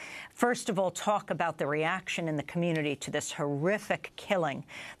Now! First of all, talk about the reaction in the community to this horrific killing,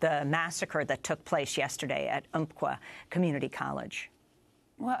 the massacre that took place yesterday at Umpqua Community College.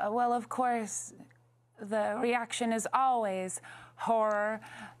 Well, of course, the reaction is always horror,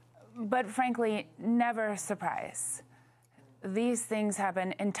 but frankly, never surprise. These things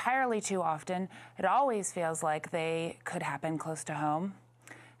happen entirely too often. It always feels like they could happen close to home.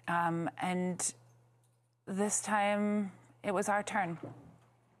 And this time, it was our turn.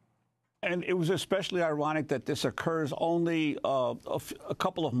 And it was especially ironic that this occurs only a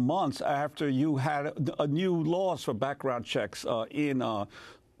couple of months after you had a new laws for background checks in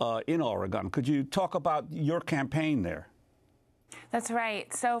Oregon. Could you talk about your campaign there? That's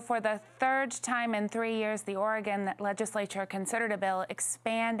right. So for the third time in 3 years, the Oregon legislature considered a bill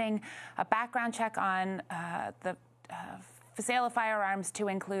expanding a background check on the sale of firearms to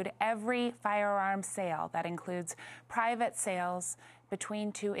include every firearm sale. That includes private sales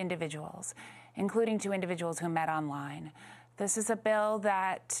between two individuals, including two individuals who met online. This is a bill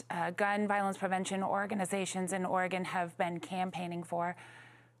that gun violence prevention organizations in Oregon have been campaigning for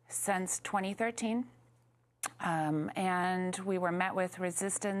since 2013, and we were met with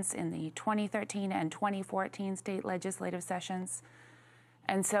resistance in the 2013 and 2014 state legislative sessions.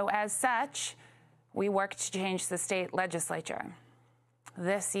 And so as such, we worked to change the state legislature.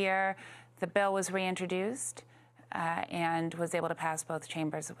 This year, the bill was reintroduced and was able to pass both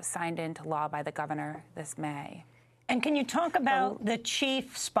chambers. It was signed into law by the governor this May. And can you talk about the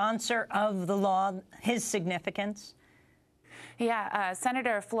chief sponsor of the law, his significance? Yeah,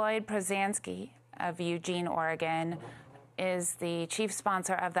 Senator Floyd Prozanski of Eugene, Oregon, is the chief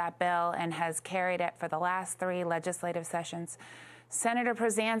sponsor of that bill and has carried it for the last 3 legislative sessions. Senator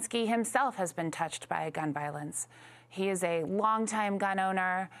Prozanski himself has been touched by gun violence. He is a longtime gun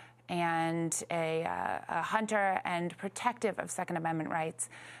owner and a hunter and protective of Second Amendment rights,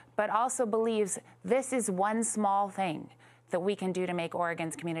 but also believes this is one small thing that we can do to make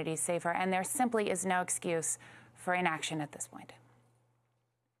Oregon's communities safer, and there simply is no excuse for inaction at this point.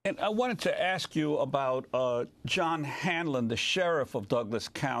 And I wanted to ask you about John Hanlon, the sheriff of Douglas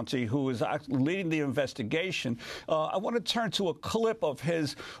County, who is leading the investigation. I want to turn to a clip of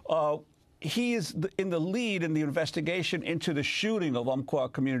his. He is in the lead in the investigation into the shooting of Umpqua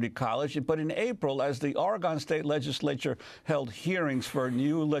Community College. But in April, as the Oregon State Legislature held hearings for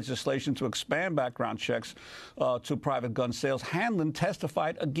new legislation to expand background checks to private gun sales, Hanlon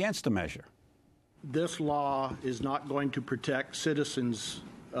testified against the measure. This law is not going to protect citizens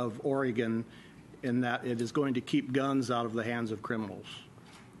of Oregon in that it is going to keep guns out of the hands of criminals.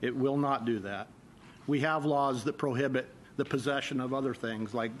 It will not do that. We have laws that prohibit the possession of other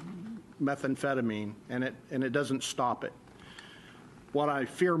things like methamphetamine, and it doesn't stop it. What I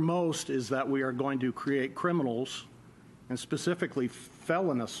fear most is that we are going to create criminals, and specifically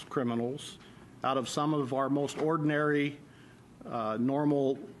felonious criminals, out of some of our most ordinary,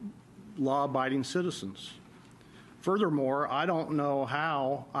 normal, law-abiding citizens. Furthermore, I don't know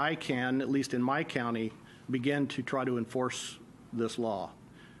how I can, at least in my county, begin to try to enforce this law.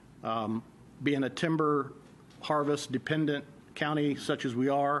 Being a timber harvest dependent county such as we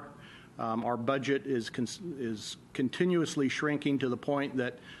are, our budget is continuously shrinking to the point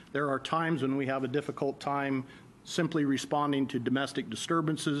that there are times when we have a difficult time simply responding to domestic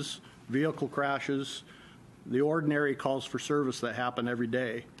disturbances, vehicle crashes, the ordinary calls for service that happen every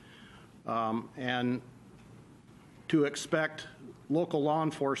day. And to expect local law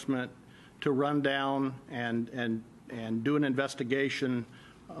enforcement to run down and do an investigation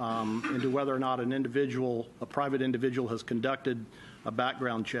into whether or not a private individual has conducted a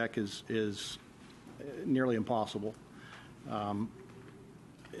background check is nearly impossible.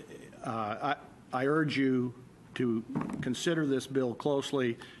 I urge you to consider this bill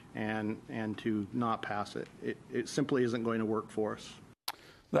closely and to not pass it. It simply isn't going to work for us.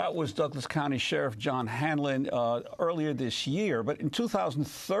 That was Douglas County Sheriff John Hanlon earlier this year. But in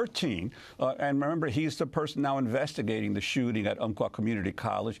 2013, and remember, he's the person now investigating the shooting at Umpqua Community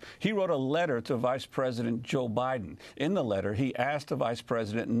College, he wrote a letter to Vice President Joe Biden. In the letter, he asked the Vice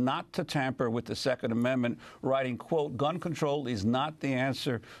President not to tamper with the Second Amendment, writing, quote, "Gun control is not the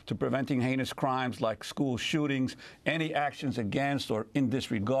answer to preventing heinous crimes like school shootings. Any actions against or in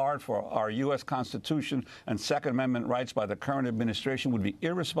disregard for our U.S. Constitution and Second Amendment rights by the current administration would be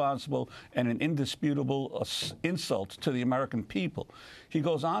irresponsible and an indisputable insult to the American people." He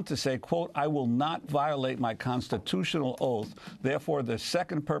goes on to say, quote, "I will not violate my constitutional oath. Therefore, the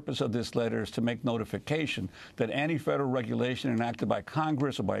second purpose of this letter is to make notification that any federal regulation enacted by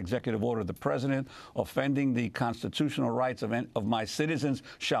Congress or by executive order of the President offending the constitutional rights of my citizens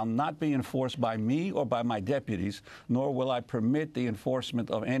shall not be enforced by me or by my deputies, nor will I permit the enforcement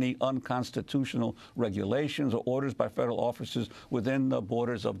of any unconstitutional regulations or orders by federal officers within the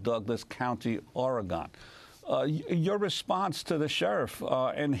borders of Douglas County, Oregon." Your response to the sheriff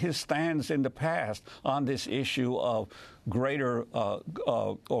and his stands in the past on this issue of greater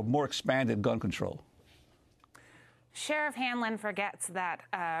or more expanded gun control? Sheriff Hanlon forgets that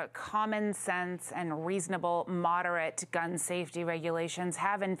common sense and reasonable, moderate gun safety regulations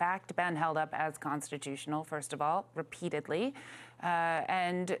have, in fact, been held up as constitutional, first of all, repeatedly.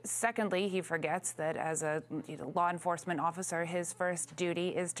 And secondly, he forgets that as a law enforcement officer, his first duty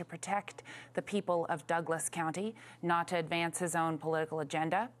is to protect the people of Douglas County, not to advance his own political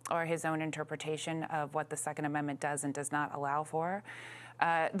agenda or his own interpretation of what the Second Amendment does and does not allow for.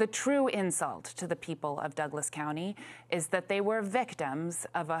 The true insult to the people of Douglas County is that they were victims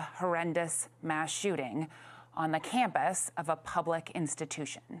of a horrendous mass shooting on the campus of a public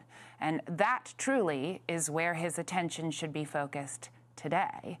institution. And that truly is where his attention should be focused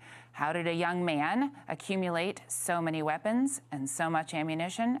today. How did a young man accumulate so many weapons and so much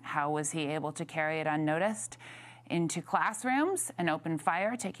ammunition? How was he able to carry it unnoticed into classrooms and open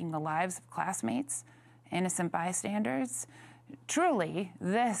fire, taking the lives of classmates, innocent bystanders? Truly,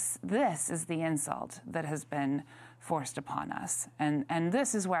 this is the insult that has been forced upon us. And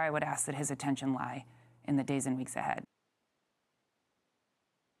this is where I would ask that his attention lie in the days and weeks ahead.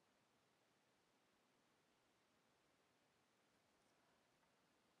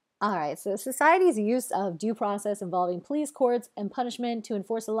 All right, so society's use of due process involving police courts and punishment to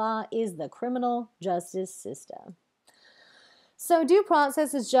enforce the law is the criminal justice system. So due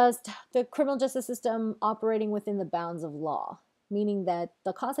process is just the criminal justice system operating within the bounds of law, meaning that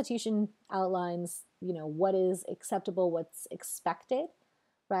the Constitution outlines, what is acceptable, what's expected,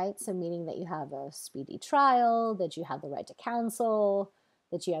 right? So meaning that you have a speedy trial, that you have the right to counsel,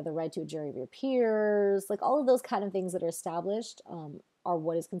 that you have the right to a jury of your peers, like all of those kind of things that are established are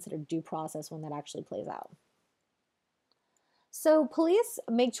what is considered due process when that actually plays out. So police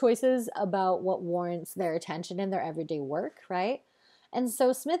make choices about what warrants their attention in their everyday work, right? And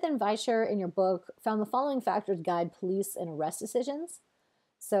so Smith and Weischer in your book found the following factors guide police and arrest decisions.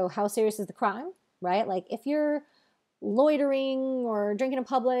 So how serious is the crime, right? Like if you're loitering or drinking in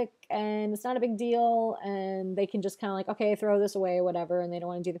public and it's not a big deal and they can just kind of like, okay, throw this away, whatever, and they don't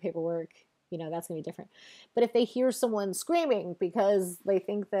want to do the paperwork, that's going to be different. But if they hear someone screaming because they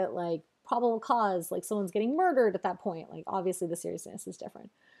think that like probable cause, like someone's getting murdered at that point, like obviously the seriousness is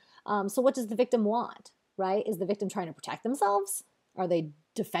different. So what does the victim want, right? Is the victim trying to protect themselves? Are they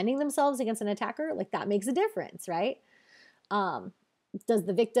defending themselves against an attacker? Like that makes a difference, right? Is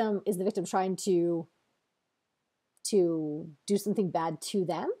the victim trying to do something bad to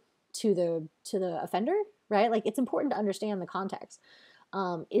them, to the offender, right? Like it's important to understand the context.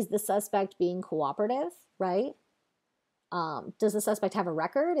 Is the suspect being cooperative, right? Does the suspect have a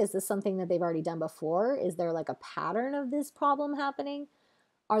record? Is this something that they've already done before? Is there like a pattern of this problem happening?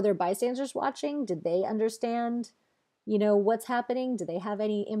 Are there bystanders watching? Did they understand, what's happening? Do they have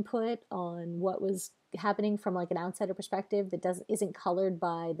any input on what was happening from like an outsider perspective that isn't colored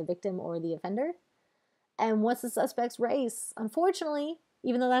by the victim or the offender? And what's the suspect's race? Unfortunately,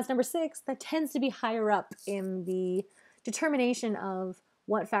 even though that's number 6, that tends to be higher up in the determination of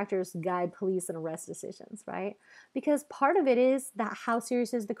what factors guide police and arrest decisions, right? Because part of it is that how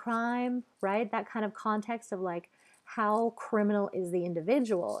serious is the crime, right? That kind of context of like how criminal is the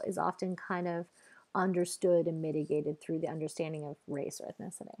individual is often kind of understood and mitigated through the understanding of race or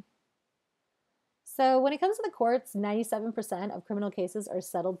ethnicity. So when it comes to the courts, 97% of criminal cases are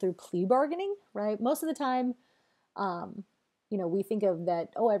settled through plea bargaining, right? Most of the time, we think of that,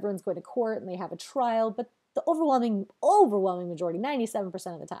 everyone's going to court and they have a trial, but the overwhelming majority,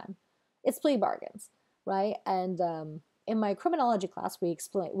 97% of the time, it's plea bargains, right? And in my criminology class,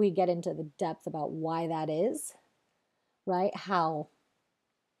 we get into the depth about why that is, right? How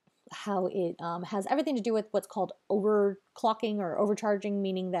it has everything to do with what's called overclocking or overcharging,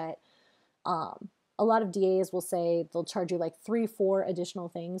 meaning that a lot of DAs will say they'll charge you like 3-4 additional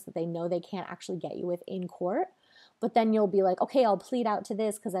things that they know they can't actually get you with in court. But then you'll be like, okay, I'll plead out to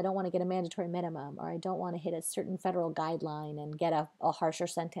this because I don't want to get a mandatory minimum, or I don't want to hit a certain federal guideline and get a harsher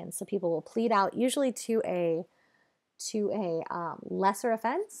sentence. So people will plead out usually to a lesser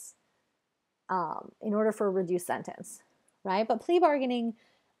offense in order for a reduced sentence, right? But plea bargaining,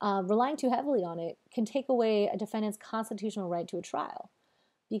 relying too heavily on it, can take away a defendant's constitutional right to a trial.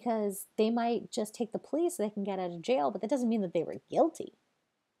 Because they might just take the plea so they can get out of jail, but that doesn't mean that they were guilty,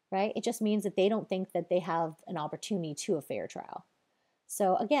 right? It just means that they don't think that they have an opportunity to a fair trial.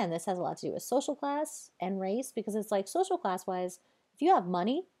 So again, this has a lot to do with social class and race, because it's like social class-wise, if you have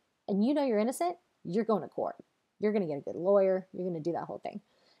money and you know you're innocent, you're going to court. You're going to get a good lawyer. You're going to do that whole thing.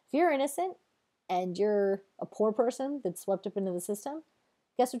 If you're innocent and you're a poor person that's swept up into the system,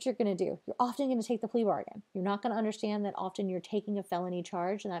 guess what you're going to do? You're often going to take the plea bargain. You're not going to understand that often you're taking a felony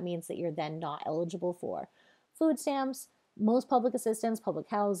charge, and that means that you're then not eligible for food stamps, most public assistance, public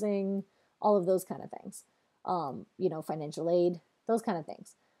housing, all of those kind of things. Financial aid, those kind of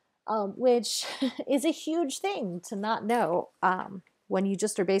things, which is a huge thing to not know when you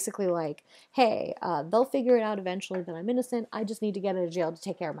just are basically like, hey, they'll figure it out eventually that I'm innocent. I just need to get out of jail to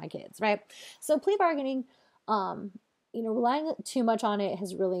take care of my kids, right? So plea bargaining, relying too much on it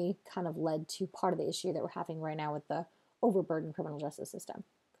has really kind of led to part of the issue that we're having right now with the overburdened criminal justice system.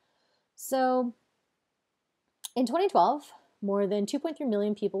 So in 2012, more than 2.3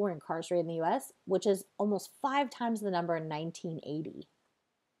 million people were incarcerated in the U.S., which is almost 5 times the number in 1980.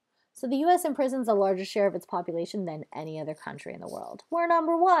 So the U.S. imprisons a larger share of its population than any other country in the world. We're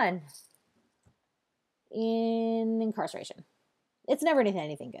number 1 in incarceration. It's never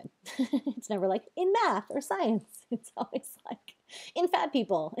anything good. It's never like in math or science. It's always like in fat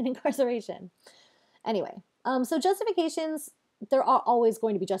people, in incarceration. Anyway, so justifications, there are always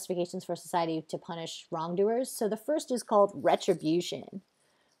going to be justifications for society to punish wrongdoers. So the first is called retribution,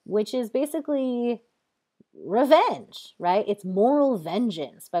 which is basically revenge, right? It's moral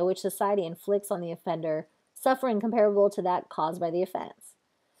vengeance by which society inflicts on the offender suffering comparable to that caused by the offense.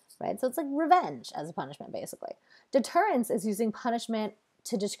 Right? So it's like revenge as a punishment, basically. Deterrence is using punishment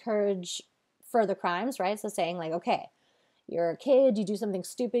to discourage further crimes, right? So saying like, okay, you're a kid, you do something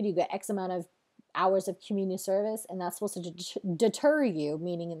stupid, you get X amount hours of community service, and that's supposed to deter you,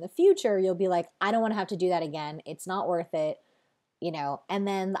 meaning in the future you'll be like, I don't want to have to do that again. It's not worth it, you know. And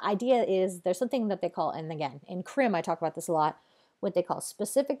then the idea is there's something that they call, and again, in crim I talk about this a lot, what they call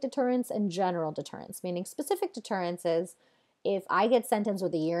specific deterrence and general deterrence. Meaning specific deterrence is, if I get sentenced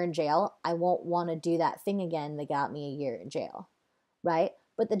with a year in jail, I won't want to do that thing again that got me a year in jail, right?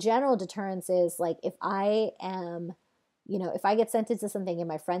 But the general deterrence is like, if I am, you know, if I get sentenced to something and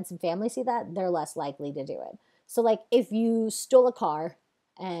my friends and family see that, they're less likely to do it. So like if you stole a car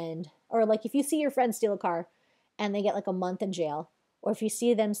or like if you see your friend steal a car and they get like a month in jail, or if you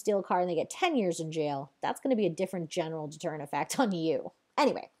see them steal a car and they get 10 years in jail, that's going to be a different general deterrent effect on you.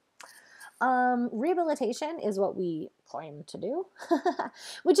 Anyway, rehabilitation is what we claim to do,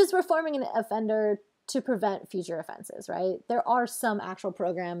 which is reforming an offender to prevent future offenses, right? There are some actual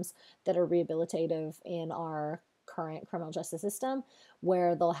programs that are rehabilitative in our current criminal justice system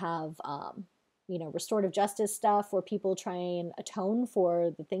where they'll have, you know, restorative justice stuff where people try and atone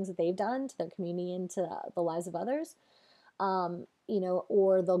for the things that they've done to their community and to the lives of others. You know,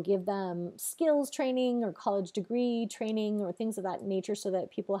 or they'll give them skills training or college degree training or things of that nature so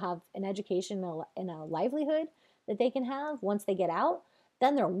that people have an education and a livelihood that they can have once they get out.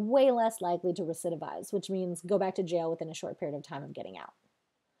 Then they're way less likely to recidivize, which means go back to jail within a short period of time of getting out.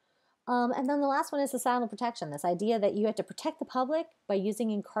 And then the last one is societal protection, this idea that you have to protect the public by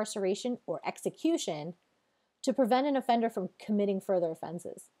using incarceration or execution to prevent an offender from committing further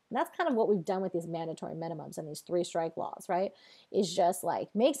offenses. And that's kind of what we've done with these mandatory minimums and these 3-strike laws, right? Is just like,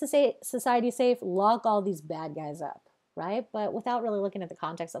 make society safe, lock all these bad guys up, right? But without really looking at the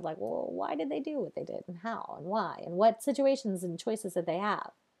context of like, well, why did they do what they did and how and why and what situations and choices that they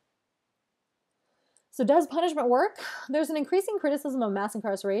have. So does punishment work? There's an increasing criticism of mass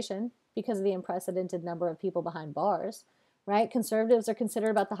incarceration because of the unprecedented number of people behind bars, right? Conservatives are concerned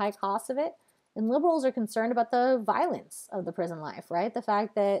about the high cost of it, and liberals are concerned about the violence of the prison life, right? The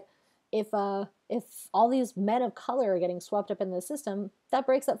fact that if all these men of color are getting swept up in the system, that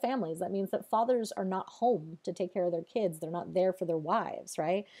breaks up families. That means that fathers are not home to take care of their kids. They're not there for their wives,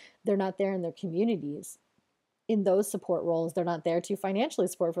 right? They're not there in their communities in those support roles. They're not there to financially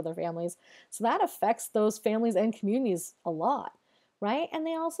support for their families. So that affects those families and communities a lot, right? And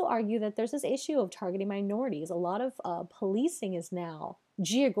they also argue that there's this issue of targeting minorities. A lot of policing is now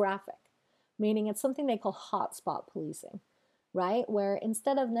geographic, meaning it's something they call hotspot policing, right? Where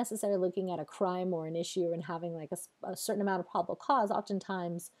instead of necessarily looking at a crime or an issue and having like a certain amount of probable cause,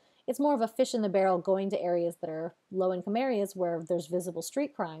 oftentimes it's more of a fish in the barrel going to areas that are low-income areas where there's visible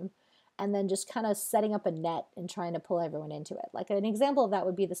street crime, and then just kind of setting up a net and trying to pull everyone into it. Like an example of that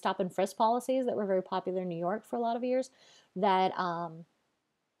would be the stop and frisk policies that were very popular in New York for a lot of years that,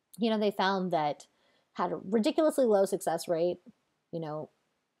 you know, they found that had a ridiculously low success rate. You know,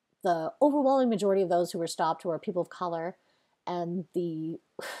 the overwhelming majority of those who were stopped were people of color, and the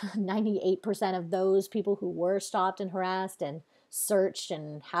 98% of those people who were stopped and harassed and searched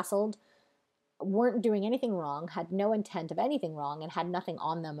and hassled weren't doing anything wrong, had no intent of anything wrong, and had nothing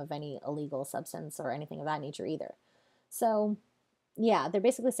on them of any illegal substance or anything of that nature either. So, yeah, they're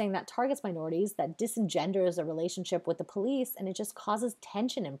basically saying that targets minorities, that disengenders a relationship with the police, and it just causes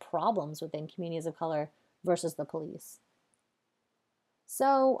tension and problems within communities of color versus the police.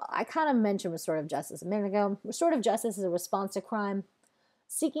 So I kind of mentioned restorative justice a minute ago. Restorative justice is a response to crime,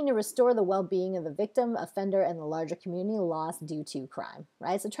 seeking to restore the well-being of the victim, offender, and the larger community lost due to crime,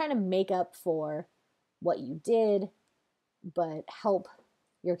 right? So trying to make up for what you did, but help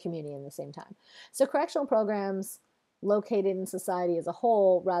your community in the same time. So correctional programs located in society as a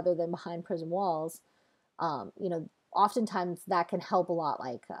whole rather than behind prison walls, you know, oftentimes that can help a lot,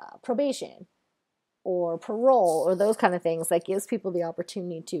 like probation or parole or those kind of things that gives people the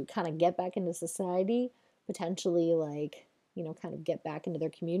opportunity to kind of get back into society, potentially like, you know, kind of get back into their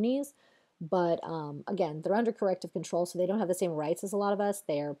communities. But again, they're under corrective control, so they don't have the same rights as a lot of us.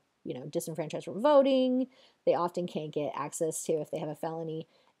 They're, you know, disenfranchised from voting. They often can't get access to, if they have a felony,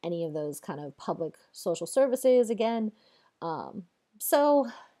 any of those kind of public social services again. So,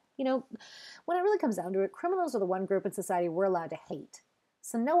 you know, when it really comes down to it, criminals are the one group in society we're allowed to hate.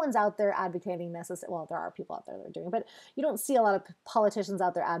 So no one's out there advocating necessarily, well, there are people out there that are doing it, but you don't see a lot of politicians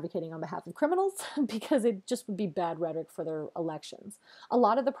out there advocating on behalf of criminals because it just would be bad rhetoric for their elections. A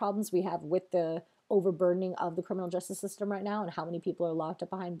lot of the problems we have with the overburdening of the criminal justice system right now and how many people are locked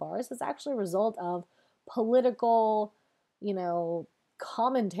up behind bars is actually a result of political, you know,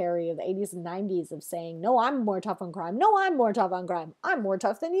 commentary of the 80s and 90s of saying, no, I'm more tough on crime. No, I'm more tough on crime. I'm more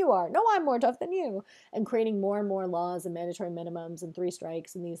tough than you are. No, I'm more tough than you. And creating more and more laws and mandatory minimums and 3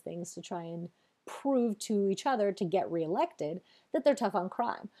 strikes and these things to try and prove to each other to get reelected that they're tough on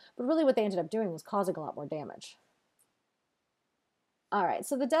crime. But really what they ended up doing was causing a lot more damage. All right,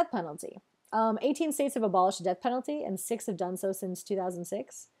 so the death penalty. 18 states have abolished the death penalty, and 6 have done so since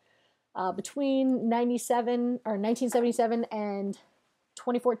 2006. Between 1977 and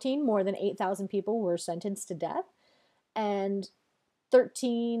 2014, more than 8,000 people were sentenced to death, and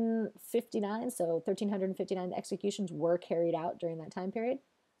 1,359 executions were carried out during that time period.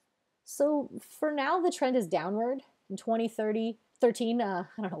 So for now, the trend is downward. In 2013, I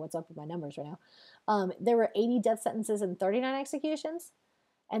don't know what's up with my numbers right now, there were 80 death sentences and 39 executions,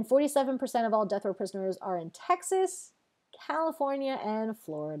 and 47% of all death row prisoners are in Texas, California, and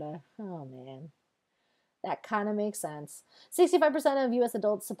Florida. Oh, man. That kind of makes sense. 65% of U.S.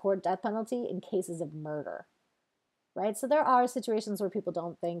 adults support death penalty in cases of murder, right? So there are situations where people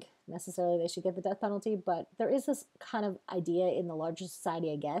don't think necessarily they should get the death penalty, but there is this kind of idea in the larger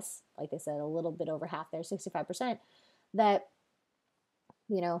society, I guess, like they said, a little bit over half there, 65%, that,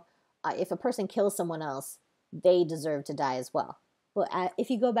 if a person kills someone else, they deserve to die as well. But if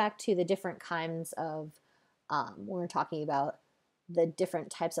you go back to the different kinds of, when we're talking about the different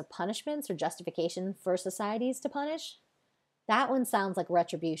types of punishments or justification for societies to punish, that one sounds like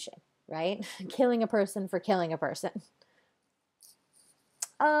retribution, right? Killing a person for killing a person.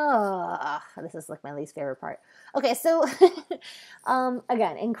 This is like my least favorite part. Okay, so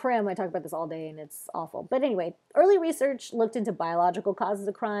again, in crim, I talk about this all day and it's awful. But anyway, early research looked into biological causes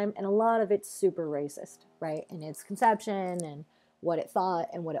of crime, and a lot of it's super racist, right? And its conception and what it thought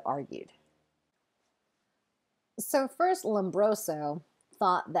and what it argued. So first, Lombroso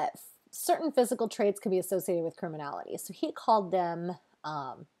thought that certain physical traits could be associated with criminality. So he called them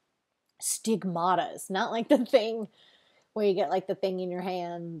stigmatas, not like the thing where you get like the thing in your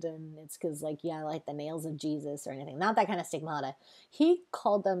hand and it's because like the nails of Jesus or anything. Not that kind of stigmata. He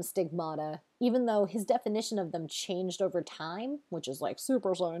called them stigmata, even though his definition of them changed over time, which is like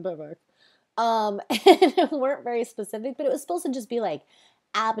super scientific. And it weren't very specific, but it was supposed to just be like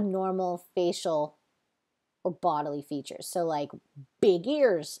abnormal facial or bodily features. So like big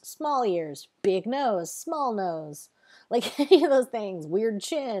ears, big nose, small nose, like any of those things, weird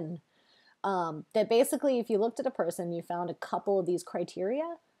chin. That basically, if you looked at a person, you found a couple of these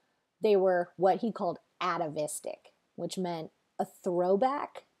criteria, they were what he called atavistic, which meant a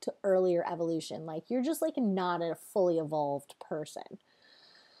throwback to earlier evolution. Like you're just like not a fully evolved person.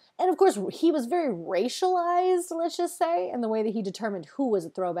 And of course, he was very racialized, let's just say, in the way that he determined who was a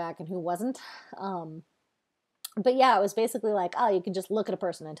throwback and who wasn't. But yeah, it was basically like, you can just look at a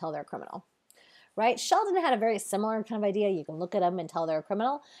person and tell they're a criminal. Right? Sheldon had a very similar kind of idea. You can look at them and tell they're a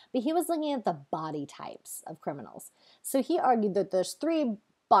criminal, but he was looking at the body types of criminals. So he argued that there's 3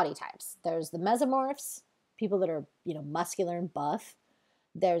 body types. There's the mesomorphs, people that are, muscular and buff.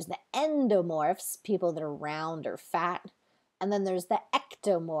 There's the endomorphs, people that are round or fat. And then there's the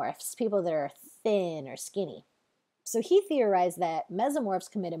ectomorphs, people that are thin or skinny. So he theorized that mesomorphs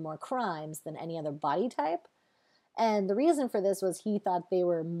committed more crimes than any other body type. And the reason for this was he thought they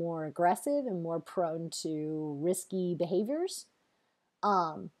were more aggressive and more prone to risky behaviors.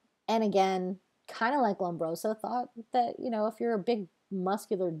 And again, kind of like Lombroso thought that, if you're a big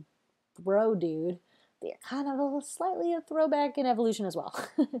muscular bro dude, they're kind of slightly a throwback in evolution as well.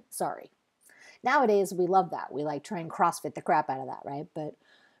 Sorry. Nowadays, we love that. We like try and CrossFit the crap out of that, right? But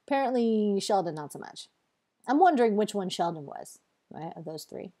apparently Sheldon, not so much. I'm wondering which one Sheldon was, right, of those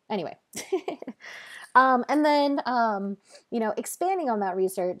 3. Anyway. And then, expanding on that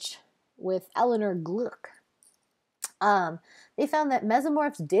research with Eleanor Gluck, they found that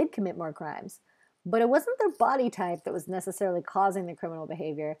mesomorphs did commit more crimes, but it wasn't their body type that was necessarily causing the criminal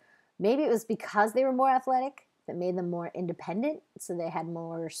behavior. Maybe it was because they were more athletic that made them more independent, so they had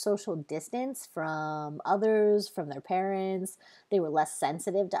more social distance from others, from their parents. They were less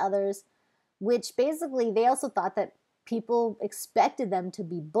sensitive to others, which basically they also thought that people expected them to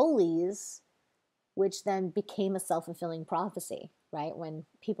be bullies, which then became a self-fulfilling prophecy, right? When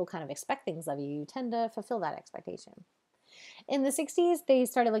people kind of expect things of you, you tend to fulfill that expectation. In the 60s, they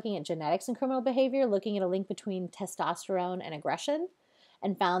started looking at genetics and criminal behavior, looking at a link between testosterone and aggression,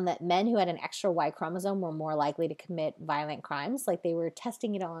 and found that men who had an extra Y chromosome were more likely to commit violent crimes, like they were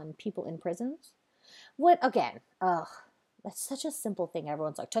testing it on people in prisons. That's such a simple thing.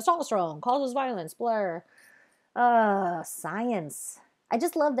 Everyone's like, testosterone causes violence, blur. Science. I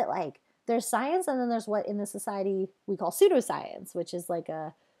just love that, like, there's science, and then there's what in the society we call pseudoscience, which is like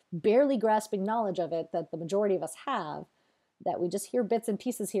a barely grasping knowledge of it that the majority of us have, that we just hear bits and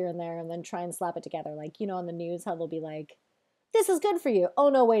pieces here and there and then try and slap it together. Like, on the news, how they'll be like, this is good for you. Oh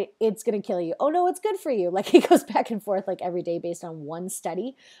no, wait, it's going to kill you. Oh no, it's good for you. Like it goes back and forth like every day based on one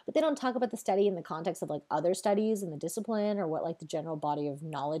study, but they don't talk about the study in the context of like other studies in the discipline or what like the general body of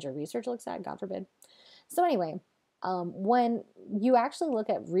knowledge or research looks at, God forbid. So anyway, when you actually look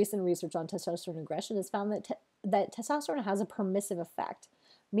at recent research on testosterone aggression, it's found that that testosterone has a permissive effect,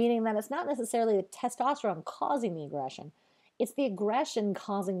 meaning that it's not necessarily the testosterone causing the aggression, it's the aggression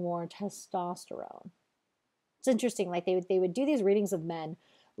causing more testosterone. It's interesting, like they would do these readings of men,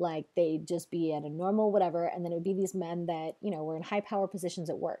 like they'd just be at a normal whatever, and then it would be these men that, you know, were in high power positions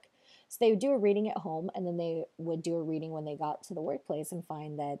at work. So they would do a reading at home, and then they would do a reading when they got to the workplace and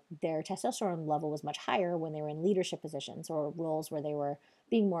find that their testosterone level was much higher when they were in leadership positions or roles where they were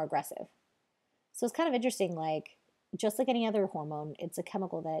being more aggressive. So it's kind of interesting, like just like any other hormone, it's a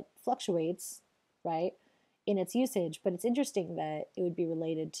chemical that fluctuates, right, in its usage, but it's interesting that it would be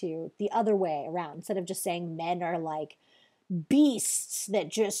related to the other way around. Instead of just saying men are like beasts that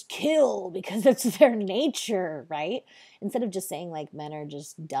just kill because it's their nature, right? Instead of just saying like men are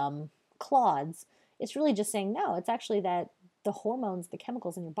just dumb clods, it's really just saying no, it's actually that the hormones, the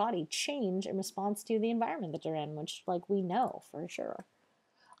chemicals in your body change in response to the environment that you're in, which like we know for sure.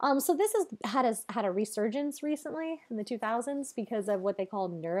 So this has had a resurgence recently in the 2000s because of what they call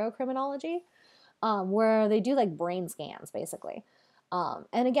neurocriminology, where they do like brain scans basically.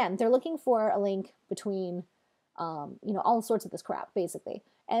 And again, they're looking for a link between, you know, all sorts of this crap basically.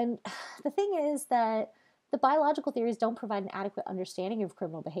 And the thing is that the biological theories don't provide an adequate understanding of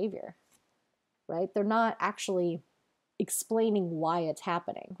criminal behavior, right? They're not actually explaining why it's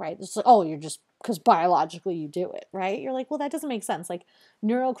happening, right? It's like, oh, you're just, because biologically you do it, right? You're like, well, that doesn't make sense. Like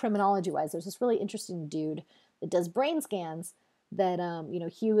neurocriminology wise, there's this really interesting dude that does brain scans that, you know,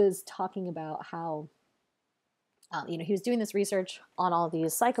 he was talking about how, you know, he was doing this research on all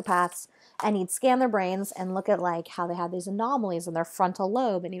these psychopaths, and he'd scan their brains and look at like how they had these anomalies in their frontal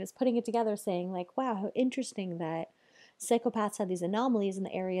lobe. And he was putting it together saying like, wow, how interesting that psychopaths have these anomalies in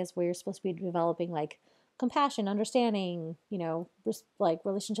the areas where you're supposed to be developing like compassion, understanding, you know, like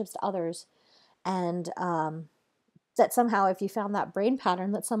relationships to others. And that somehow if you found that brain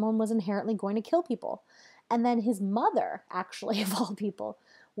pattern that someone was inherently going to kill people. And then his mother, actually, of all people,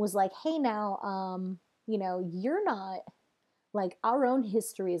 was like, hey, now, you know, you're not, like, our own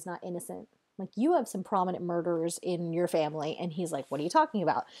history is not innocent. Like, you have some prominent murderers in your family. And he's like, what are you talking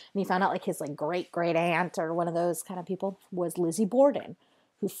about? And he found out, like, his, like, great aunt or one of those kind of people was Lizzie Borden,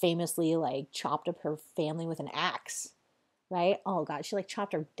 who famously, like, chopped up her family with an axe, right? Oh, God, she, like,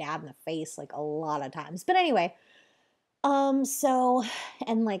 chopped her dad in the face, like, a lot of times. But anyway, so,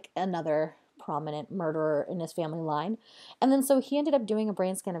 and, like, another prominent murderer in his family line. And then so he ended up doing a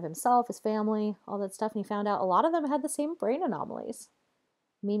brain scan of himself, his family, all that stuff, and he found out a lot of them had the same brain anomalies,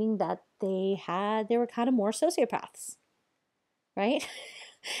 meaning that they were kind of more sociopaths, right?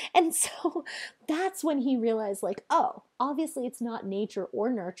 And so that's when he realized, like, oh, obviously it's not nature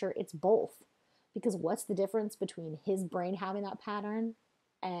or nurture, it's both. Because what's the difference between his brain having that pattern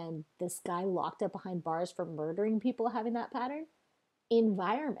and this guy locked up behind bars for murdering people having that pattern?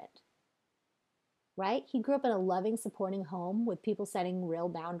 Environment. Right? He grew up in a loving, supporting home with people setting real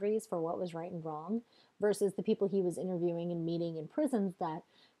boundaries for what was right and wrong versus the people he was interviewing and meeting in prisons that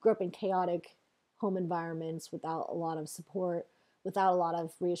grew up in chaotic home environments without a lot of support, without a lot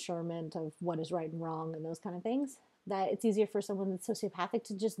of reassurance of what is right and wrong and those kind of things, that it's easier for someone that's sociopathic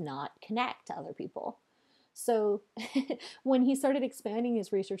to just not connect to other people. So when he started expanding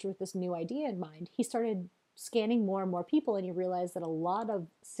his research with this new idea in mind, he started scanning more and more people, and he realized that a lot of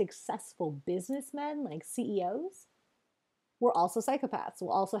successful businessmen, like CEOs, were also psychopaths,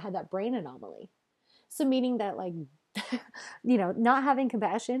 who also had that brain anomaly. So meaning that, like, you know, not having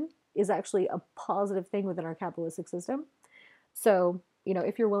compassion is actually a positive thing within our capitalistic system. So, you know,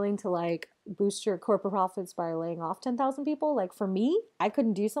 if you're willing to, like, boost your corporate profits by laying off 10,000 people, like, for me, I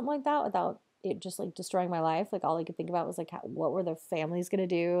couldn't do something like that without it just, like, destroying my life. Like, all I could think about was, like, what were their families going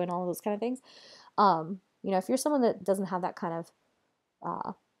to do and all those kind of things. You know, if you're someone that doesn't have that kind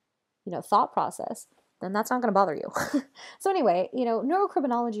of, you know, thought process, then that's not going to bother you. So anyway, you know,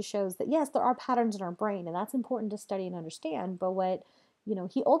 neurocriminology shows that, yes, there are patterns in our brain, and that's important to study and understand. But what, you know,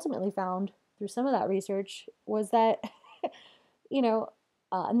 he ultimately found through some of that research was that, you know,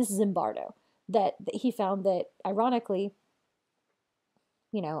 and this is in Bardo, that he found that, ironically,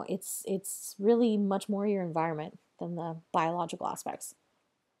 you know, it's really much more your environment than the biological aspects.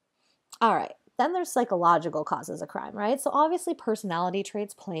 All right. Then there's psychological causes of crime, right? So obviously personality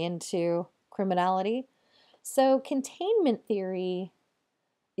traits play into criminality. So containment theory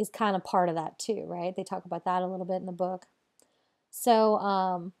is kind of part of that too, right? They talk about that a little bit in the book.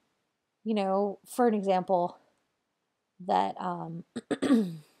 So, you know, for an example, that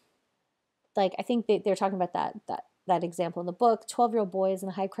like I think they're talking about that example in the book. 12-year-old boys in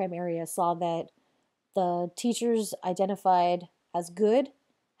a high crime area saw that the teachers identified as good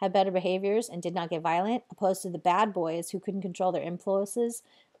had better behaviors and did not get violent, opposed to the bad boys who couldn't control their influences.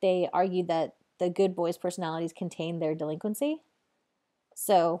 They argued that the good boys' personalities contained their delinquency.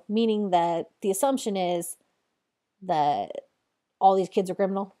 So, meaning that the assumption is that all these kids are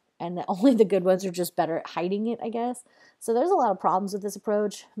criminal and that only the good ones are just better at hiding it, I guess. So there's a lot of problems with this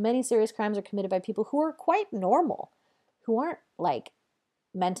approach. Many serious crimes are committed by people who are quite normal, who aren't like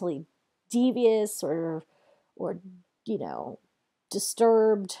mentally devious or you know,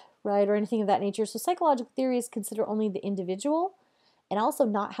 disturbed, right, or anything of that nature. So psychological theories consider only the individual and also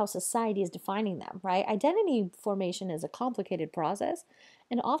not how society is defining them, right? Identity formation is a complicated process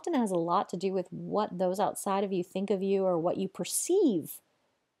and often has a lot to do with what those outside of you think of you or what you perceive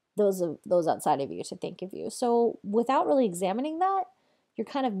those outside of you to think of you. So without really examining that, you're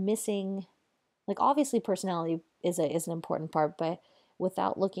kind of missing, like obviously personality is an important part, but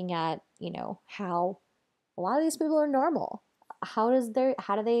without looking at, you know, how a lot of these people are normal. How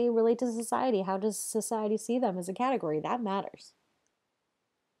do they relate to society? How does society see them as a category? That matters.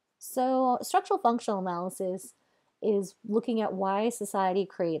 So structural functional analysis is looking at why society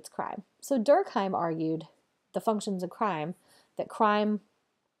creates crime. So Durkheim argued the functions of crime, that crime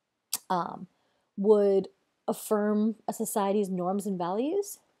would affirm a society's norms and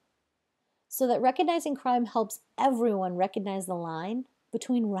values, so that recognizing crime helps everyone recognize the line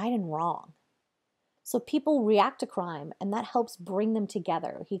between right and wrong. So people react to crime, and that helps bring them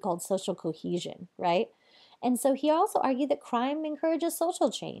together. He called social cohesion, right? And so he also argued that crime encourages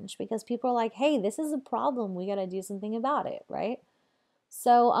social change because people are like, hey, this is a problem. We got to do something about it, right?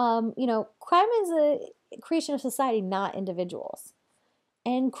 So, you know, crime is a creation of society, not individuals.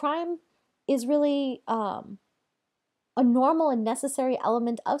 And crime is really a normal and necessary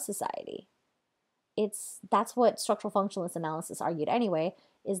element of society. That's what structural functionalist analysis argued anyway,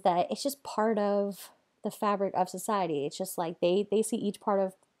 is that it's just part of the fabric of society. It's just like they see each part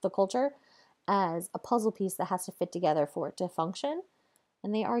of the culture as a puzzle piece that has to fit together for it to function.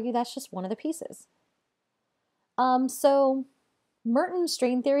 And they argue that's just one of the pieces. So Merton's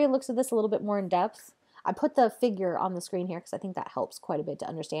strain theory looks at this a little bit more in depth. I put the figure on the screen here because I think that helps quite a bit to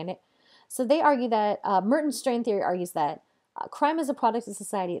understand it. So they argue that Merton's strain theory argues that crime is a product of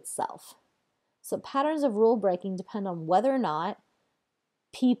society itself. So patterns of rule breaking depend on whether or not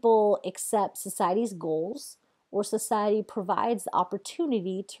people accept society's goals or society provides the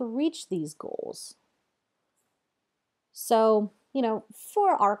opportunity to reach these goals. So, you know,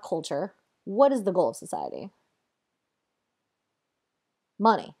 for our culture, what is the goal of society?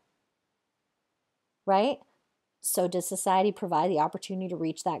 Money, right? So does society provide the opportunity to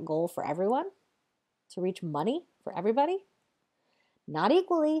reach that goal for everyone? To reach money for everybody? Not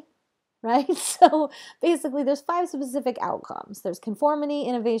equally, right? So basically there's 5 specific outcomes. There's conformity,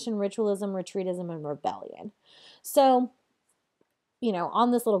 innovation, ritualism, retreatism, and rebellion. So, you know,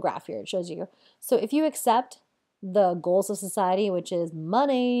 on this little graph here, it shows you. So if you accept the goals of society, which is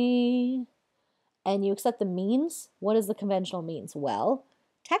money, and you accept the means, what is the conventional means? Well,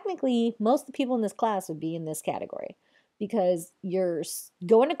 technically, most of the people in this class would be in this category because you're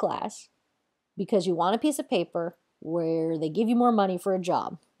going to class because you want a piece of paper where they give you more money for a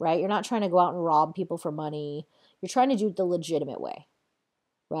job, right? You're not trying to go out and rob people for money. You're trying to do it the legitimate way,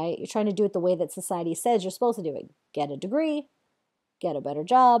 right? You're trying to do it the way that society says you're supposed to do it. Get a degree, get a better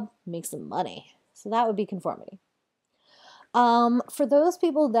job, make some money. So that would be conformity. For those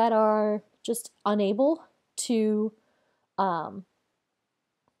people that are just unable to, you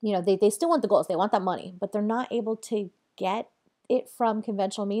know, they still want the goals. They want that money, but they're not able to get it from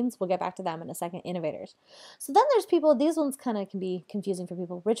conventional means. We'll get back to them in a second. Innovators. So then there's people, these ones kind of can be confusing for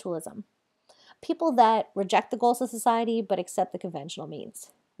people. Ritualism. People that reject the goals of society but accept the conventional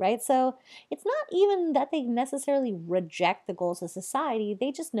means, right? So it's not even that they necessarily reject the goals of society.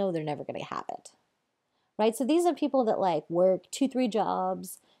 They just know they're never going to have it, right? So these are people that like work 2-3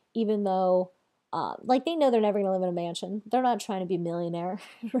 jobs, even though like they know they're never going to live in a mansion. They're not trying to be a millionaire,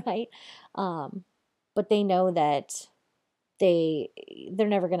 right? But they know that they're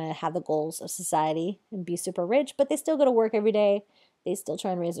never going to have the goals of society and be super rich, but they still go to work every day. They still try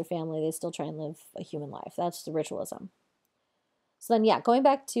and raise their family. They still try and live a human life. That's the ritualism. So then, yeah, going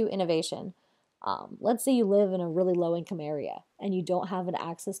back to innovation, let's say you live in a really low income area and you don't have an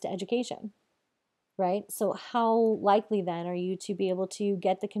access to education, right? So how likely then are you to be able to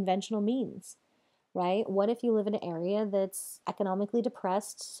get the conventional means, right? What if you live in an area that's economically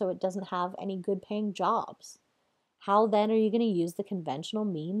depressed so it doesn't have any good paying jobs? How then are you going to use the conventional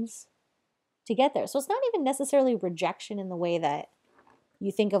means to get there. So it's not even necessarily rejection in the way that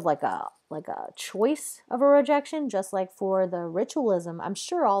you think of like a choice of a rejection, just like for the ritualism. I'm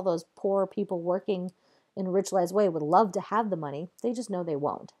sure all those poor people working in a ritualized way would love to have the money. They just know they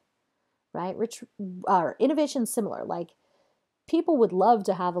won't, right? Innovation similar. Like people would love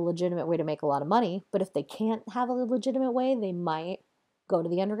to have a legitimate way to make a lot of money, but if they can't have a legitimate way, they might go to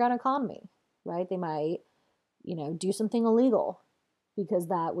the underground economy, right? They might, do something illegal because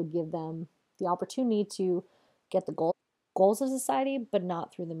that would give them the opportunity to get the goals of society, but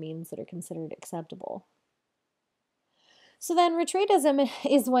not through the means that are considered acceptable. So then retreatism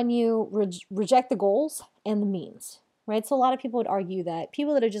is when you reject the goals and the means, right? So a lot of people would argue that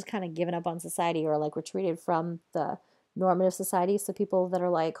people that are just kind of given up on society or like retreated from the normative society, so people that are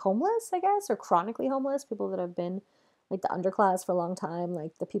like homeless, I guess, or chronically homeless, people that have been like the underclass for a long time,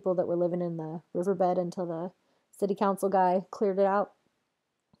 like the people that were living in the riverbed until the city council guy cleared it out.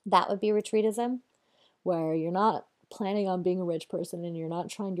 That would be retreatism, where you're not planning on being a rich person and you're not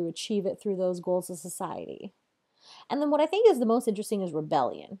trying to achieve it through those goals of society. And then what I think is the most interesting is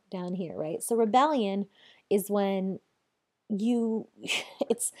rebellion down here, right? So rebellion is when you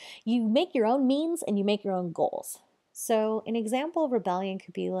make your own means and you make your own goals. So an example of rebellion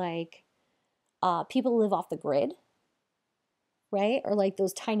could be like people live off the grid, right? Or like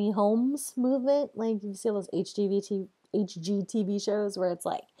those tiny homes movement. Like you see those HGTV shows where it's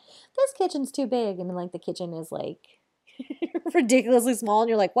like, this kitchen's too big. And then like the kitchen is like ridiculously small. And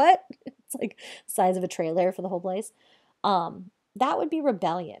you're like, what? It's like the size of a trailer for the whole place. That would be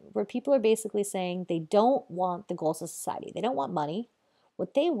rebellion, where people are basically saying they don't want the goals of society. They don't want money.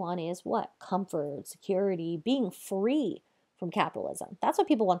 What they want is what? Comfort, security, being free from capitalism. That's what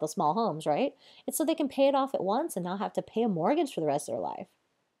people want, those small homes, right? It's so they can pay it off at once and not have to pay a mortgage for the rest of their life,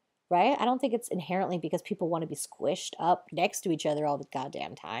 right? I don't think it's inherently because people want to be squished up next to each other all the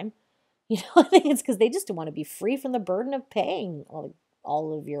goddamn time. I think it's because they just want to be free from the burden of paying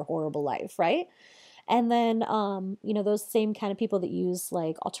all of your horrible life, right? And then, those same kind of people that use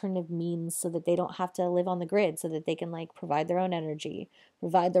like alternative means so that they don't have to live on the grid, so that they can like provide their own energy,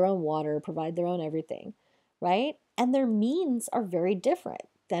 provide their own water, provide their own everything, right? And their means are very different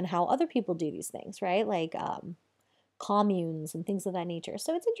than how other people do these things, right? Like communes and things of that nature.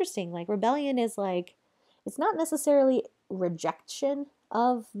 So it's interesting. Like rebellion is like, it's not necessarily rejection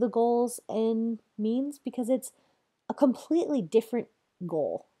of the goals and means because it's a completely different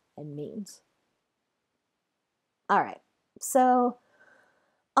goal and means. All right. So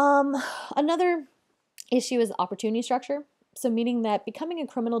another issue is opportunity structure. So meaning that becoming a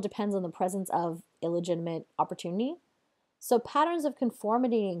criminal depends on the presence of illegitimate opportunity. So patterns of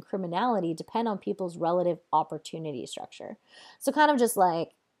conformity and criminality depend on people's relative opportunity structure. So kind of just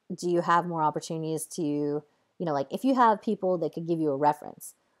like, do you have more opportunities to, like if you have people that could give you a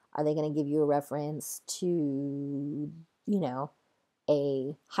reference, are they going to give you a reference to,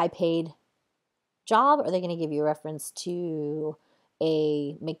 a high paid job? Or are they going to give you a reference to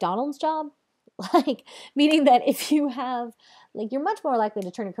a McDonald's job? Like, meaning that if you have, like, you're much more likely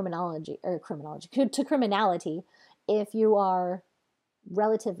to turn to criminality if you are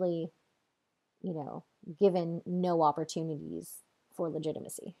relatively, given no opportunities for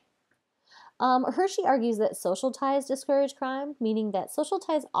legitimacy. Hershey argues that social ties discourage crime, meaning that social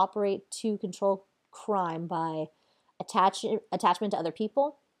ties operate to control crime by attachment to other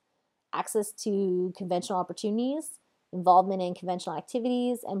people, access to conventional opportunities, involvement in conventional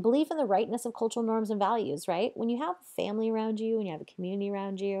activities, and belief in the rightness of cultural norms and values, right? When you have family around you and you have a community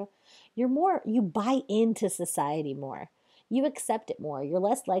around you, you buy into society more. You accept it more. You're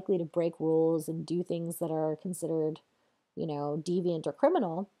less likely to break rules and do things that are considered, deviant or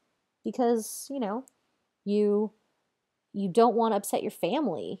criminal because, you don't want to upset your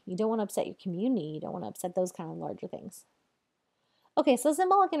family. You don't want to upset your community. You don't want to upset those kind of larger things. Okay, so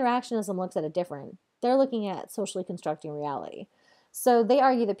symbolic interactionism looks at it different. They're looking at socially constructing reality. So they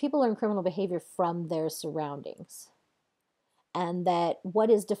argue that people learn criminal behavior from their surroundings, and that what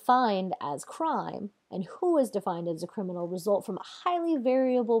is defined as crime and who is defined as a criminal result from a highly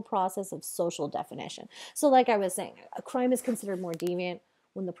variable process of social definition. So like I was saying, a crime is considered more deviant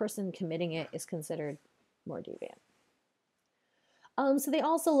when the person committing it is considered more deviant. So they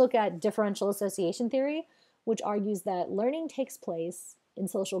also look at differential association theory, which argues that learning takes place in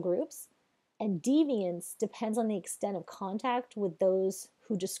social groups, and deviance depends on the extent of contact with those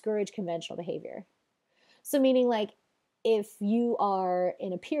who discourage conventional behavior. So meaning like, if you are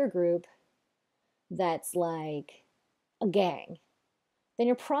in a peer group that's like a gang, then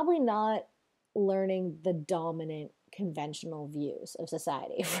you're probably not learning the dominant conventional views of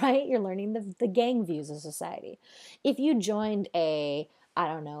society, right? You're learning the gang views of society. If you joined a,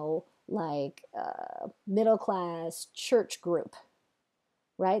 like middle class church group,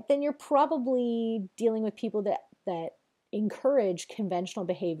 right? Then you're probably dealing with people that encourage conventional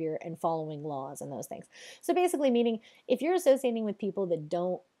behavior and following laws and those things. So basically meaning if you're associating with people that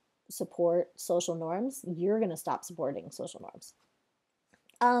don't support social norms, you're going to stop supporting social norms.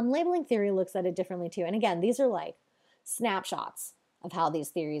 Labeling theory looks at it differently too. And again, these are like snapshots of how these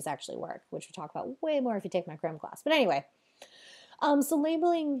theories actually work, which we'll talk about way more if you take my crim class. But anyway, so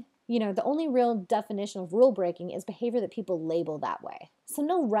labeling, the only real definition of rule breaking is behavior that people label that way. So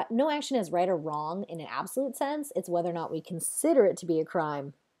no action is right or wrong in an absolute sense. It's whether or not we consider it to be a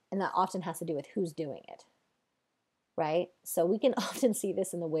crime, and that often has to do with who's doing it, right? So we can often see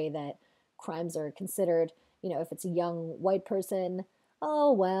this in the way that crimes are considered. If it's a young white person,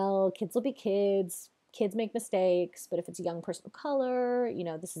 oh, well, kids will be kids. Kids make mistakes. But if it's a young person of color,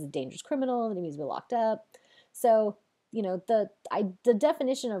 this is a dangerous criminal and he needs to be locked up. So, the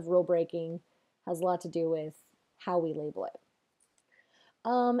definition of rule breaking has a lot to do with how we label it.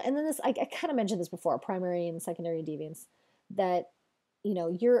 And then I kind of mentioned this before, primary and secondary deviance, that,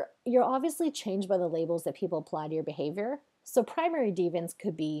 you're obviously changed by the labels that people apply to your behavior. So primary deviance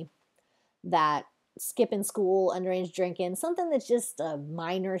could be that skipping school, underage drinking, something that's just a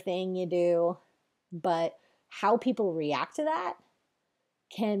minor thing you do, but how people react to that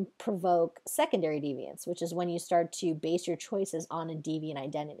can provoke secondary deviance, which is when you start to base your choices on a deviant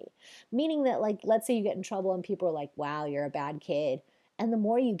identity. Meaning that, like, let's say you get in trouble and people are like, wow, you're a bad kid. And the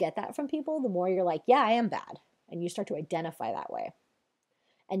more you get that from people, the more you're like, yeah, I am bad. And you start to identify that way.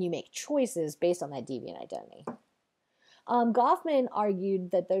 And you make choices based on that deviant identity. Goffman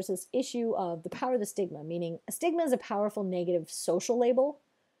argued that there's this issue of the power of the stigma, meaning a stigma is a powerful negative social label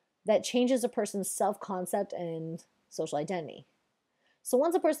that changes a person's self-concept and social identity. So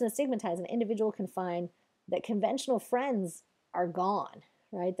once a person is stigmatized, an individual can find that conventional friends are gone,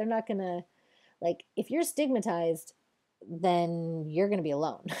 right? They're not going to, like, if you're stigmatized, then you're going to be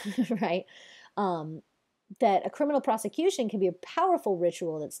alone, right? That a criminal prosecution can be a powerful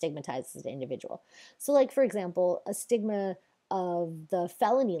ritual that stigmatizes the individual. So, like, for example, a stigma of the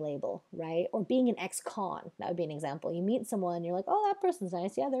felony label, right? Or being an ex-con, that would be an example. You meet someone, you're like, oh, that person's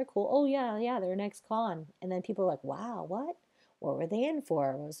nice. Yeah, they're cool. Oh, yeah, they're an ex-con. And then people are like, wow, what? What were they in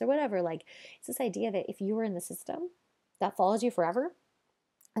for? Was there whatever? Like, it's this idea that if you were in the system, that follows you forever.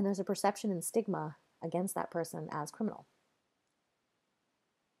 And there's a perception and stigma against that person as criminal.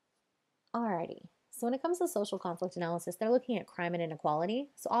 Alrighty. So when it comes to social conflict analysis, they're looking at crime and inequality.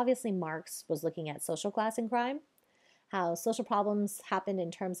 So obviously Marx was looking at social class and crime, how social problems happened in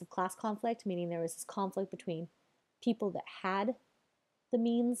terms of class conflict, meaning there was this conflict between people that had the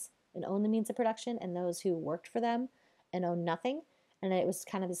means and owned the means of production and those who worked for them and owned nothing. And it was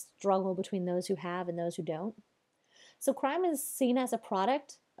kind of this struggle between those who have and those who don't. So crime is seen as a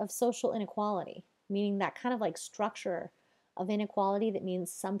product of social inequality, meaning that kind of like structure of inequality that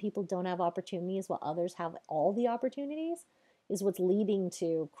means some people don't have opportunities while others have all the opportunities is what's leading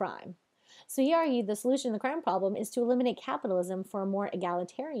to crime. So he argued the solution to the crime problem is to eliminate capitalism for a more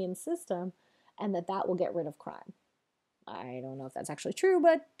egalitarian system and that will get rid of crime. I don't know if that's actually true,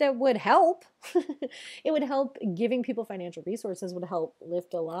 but that would help. It would help. Giving people financial resources would help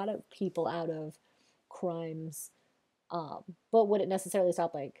lift a lot of people out of crimes. But would it necessarily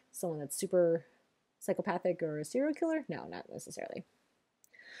stop like someone that's super psychopathic or a serial killer? No, not necessarily.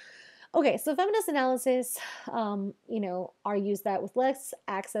 Okay, so feminist analysis, argues that with less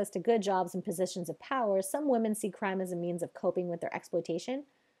access to good jobs and positions of power, some women see crime as a means of coping with their exploitation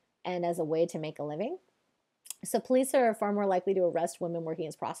and as a way to make a living. So police are far more likely to arrest women working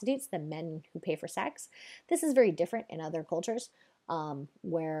as prostitutes than men who pay for sex. This is very different in other cultures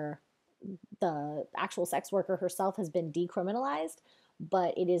where the actual sex worker herself has been decriminalized,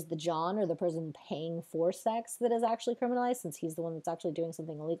 but it is the John or the person paying for sex that is actually criminalized since he's the one that's actually doing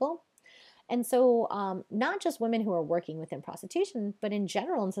something illegal. And so not just women who are working within prostitution, but in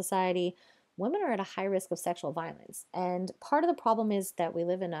general in society, women are at a high risk of sexual violence. And part of the problem is that we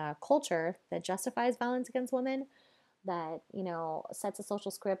live in a culture that justifies violence against women, that, sets a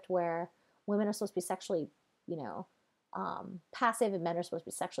social script where women are supposed to be sexually, passive and men are supposed to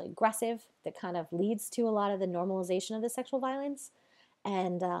be sexually aggressive. That kind of leads to a lot of the normalization of the sexual violence.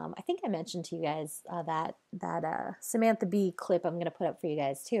 And I think I mentioned to you guys that Samantha Bee clip I'm going to put up for you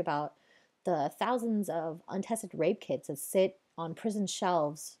guys too about the thousands of untested rape kits that sit on in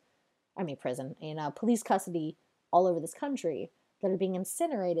police custody all over this country that are being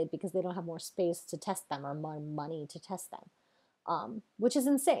incinerated because they don't have more space to test them or more money to test them, which is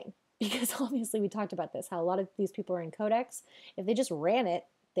insane because obviously we talked about this, how a lot of these people are in codex. If they just ran it,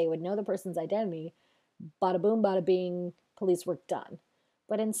 they would know the person's identity. Bada boom, bada bing, police work done.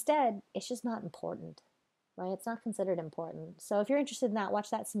 But instead, it's just not important, right? It's not considered important. So if you're interested in that, watch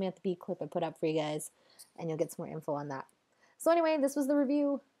that Samantha Bee clip I put up for you guys, and you'll get some more info on that. So anyway, this was the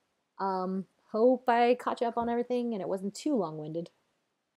review. Hope I caught you up on everything and it wasn't too long-winded.